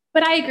down.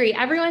 But I agree.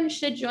 Everyone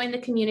should join the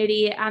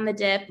community on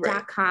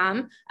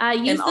thedip.com.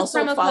 Use the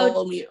also promo follow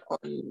code. Me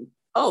on.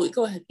 Oh,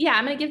 go ahead. Yeah,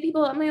 I'm gonna give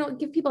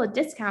people a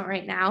discount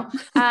right now.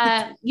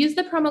 Use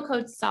the promo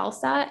code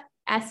SALSA,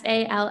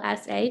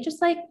 SALSA, just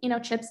like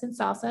chips and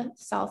salsa.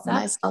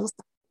 Nice salsa.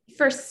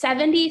 For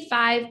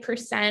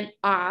 75%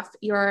 off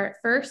your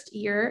first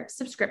year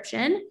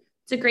subscription.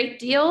 It's a great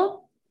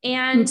deal.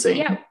 And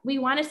yeah, we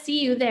want to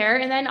see you there.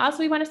 And then also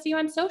we want to see you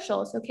on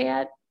socials.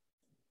 Okay,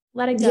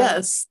 let it go.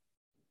 Yes.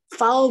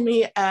 Follow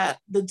me at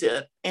The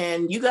Dip.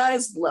 And you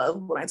guys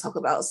love when I talk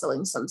about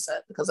Selling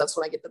Sunset because that's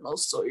when I get the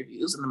most story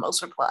views and the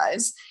most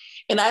replies.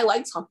 And I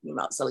like talking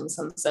about Selling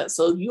Sunset.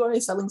 So if you are a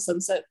Selling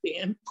Sunset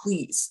fan,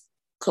 please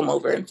come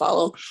over and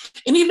follow.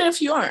 And even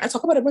if you aren't, I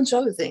talk about a bunch of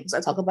other things.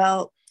 I talk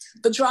about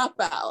The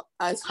Dropout.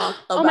 I talk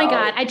about... Oh my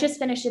God, I just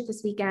finished it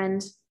this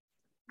weekend.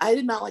 I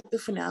did not like the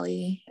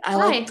finale. I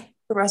liked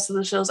the rest of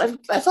the shows. I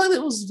felt like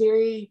it was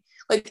very...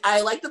 Like, I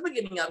liked the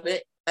beginning of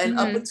it and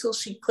up until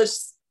she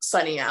pushed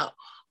Sunny out.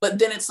 But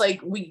then it's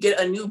like we get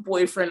a new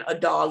boyfriend, a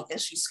dog,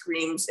 and she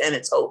screams and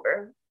it's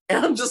over.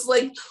 And I'm just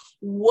like,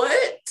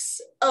 what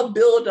a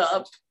build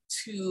up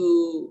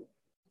to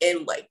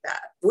end like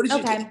that. What did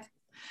you think?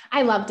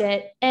 I loved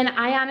it. And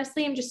I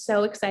honestly am just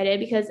so excited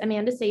because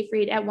Amanda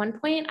Seyfried, at one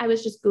point I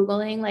was just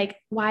Googling, like,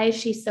 why is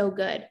she so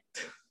good?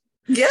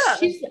 Yeah.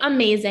 She's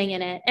amazing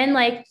in it. And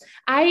like,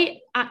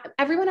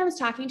 everyone I was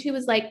talking to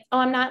was like, oh,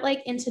 I'm not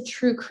like into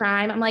true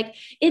crime. I'm like,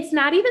 it's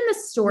not even the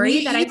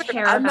story I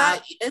care about. I'm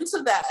not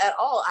into that at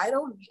all.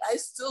 I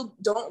still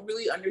don't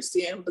really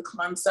understand the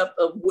concept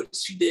of what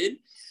she did.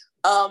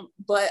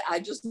 But I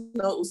just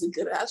know it was a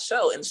good ass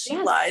show and she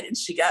lied and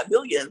she got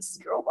billions.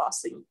 Girl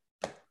bossing.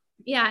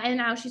 Yeah. And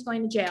now she's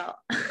going to jail.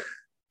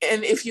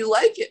 And if you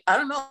like it, I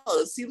don't know.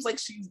 It seems like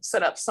she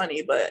set up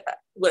Sunny, but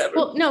whatever.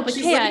 Well, no, but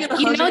she's Kea, living in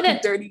you know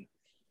that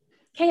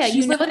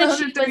she's living in a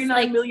she was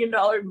like $139 million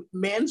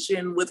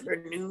mansion with her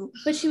new.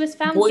 But she was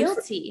found boyfriend.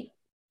 guilty.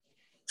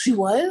 She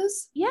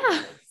was?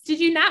 Yeah. Did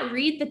you not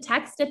read the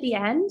text at the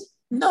end?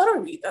 No, I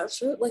don't read that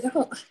shit. Like, I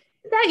don't.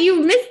 That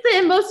you missed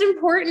the most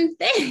important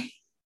thing.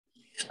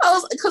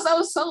 Because I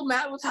was so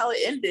mad with how it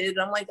ended.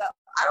 I'm like,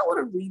 I don't want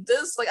to read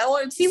this. Like, I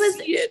wanted to see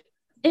it.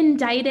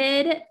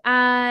 Indicted,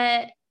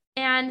 and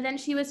then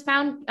she was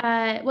found.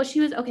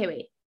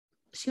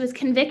 She was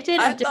convicted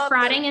of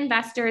defrauding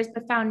investors,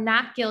 but found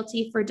not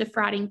guilty for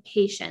defrauding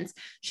patients.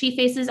 She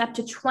faces up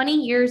to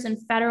 20 years in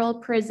federal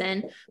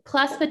prison,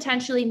 plus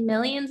potentially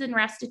millions in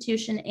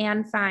restitution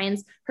and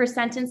fines. Her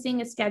sentencing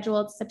is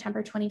scheduled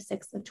September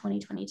 26th of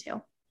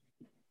 2022.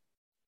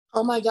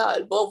 Oh my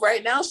God. Well,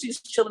 right now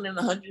she's chilling in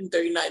a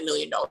 $139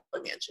 million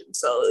mansion.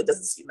 So it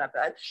doesn't seem that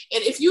bad.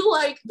 And if you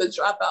like The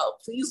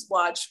Dropout, please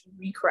watch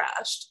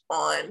Recrashed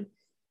on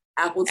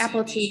Apple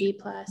TV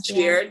Plus.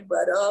 Jared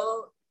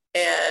Leto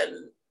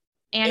and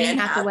Anne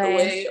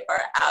Hathaway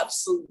are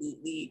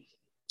absolutely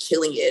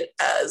killing it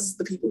as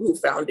the people who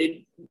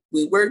founded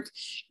WeWork.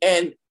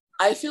 And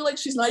I feel like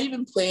she's not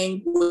even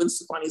playing Gwen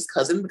Stefani's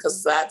cousin,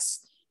 because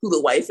that's who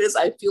the wife is.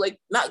 I feel like,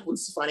 not Gwen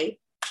Stefani,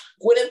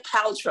 Gwyneth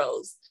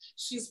Paltrow's.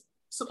 She's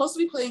supposed to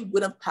be playing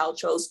Gwyneth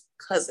Paltrow's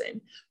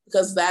cousin,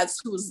 because that's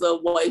who's the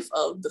wife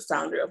of the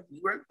founder of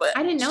WeWork. But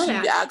I didn't know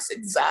that. She acts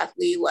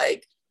exactly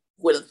like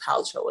Gwyneth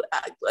Paltrow would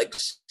act. Like,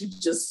 she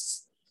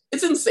just,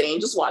 it's insane.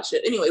 Just watch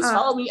it. Anyways,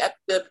 follow me at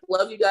The Dip.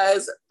 Love you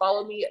guys.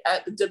 Follow me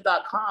at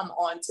thedip.com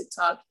on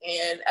TikTok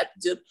and at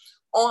The Dip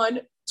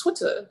on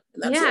Twitter.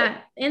 And that's it.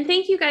 And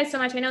thank you guys so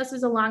much. I know this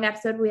was a long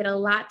episode. We had a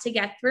lot to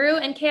get through.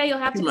 And Kaya, you'll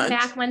have to come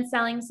back when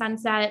Selling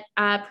Sunset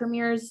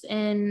premieres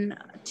in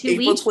 2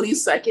 weeks. April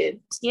 22nd.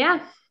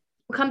 Yeah.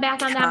 We'll come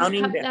back on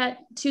that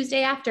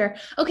Tuesday after.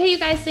 Okay, you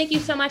guys, thank you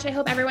so much. I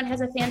hope everyone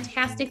has a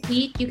fantastic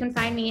week. You can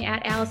find me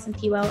at Allison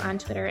Piwo on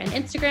Twitter and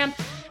Instagram.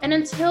 And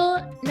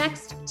until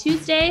next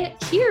Tuesday,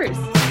 cheers.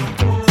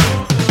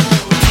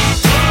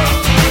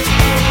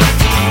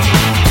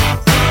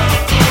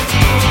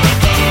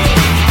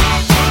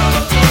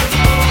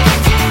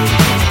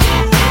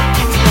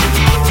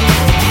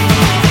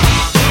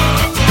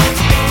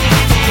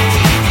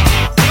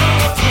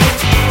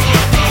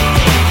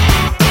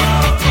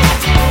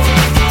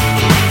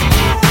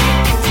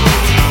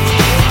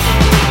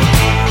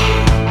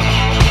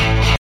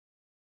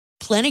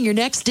 Planning your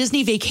next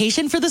Disney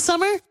vacation for the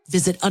summer?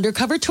 Visit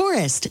Undercover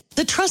Tourist,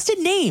 the trusted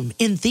name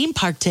in theme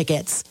park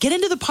tickets. Get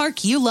into the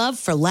park you love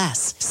for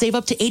less. Save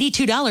up to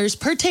 $82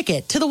 per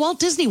ticket to the Walt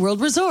Disney World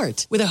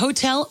Resort. With a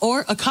hotel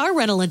or a car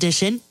rental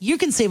edition, you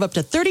can save up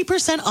to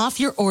 30% off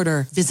your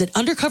order. Visit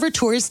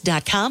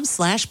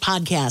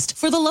undercovertourist.com/podcast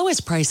for the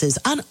lowest prices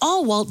on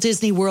all Walt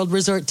Disney World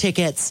Resort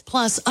tickets.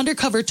 Plus,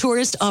 Undercover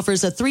Tourist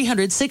offers a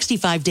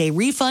 365-day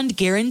refund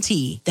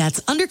guarantee. That's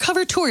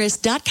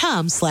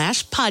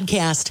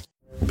undercovertourist.com/podcast.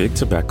 Big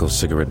Tobacco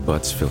cigarette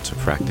butts filter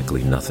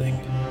practically nothing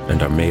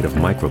and are made of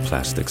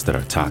microplastics that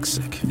are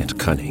toxic and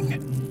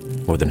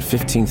cunning. More than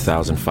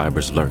 15,000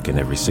 fibers lurk in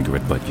every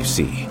cigarette butt you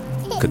see.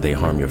 Could they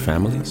harm your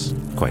families?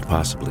 Quite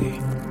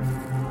possibly.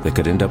 They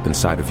could end up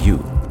inside of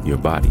you, your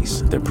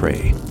bodies, their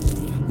prey.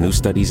 New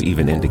studies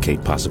even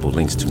indicate possible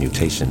links to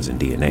mutations in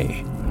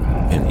DNA.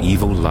 An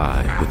evil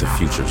lie with a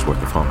future's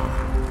worth of harm.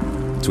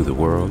 To the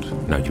world,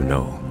 now you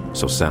know,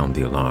 so sound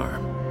the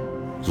alarm.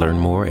 Learn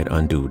more at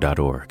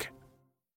undo.org.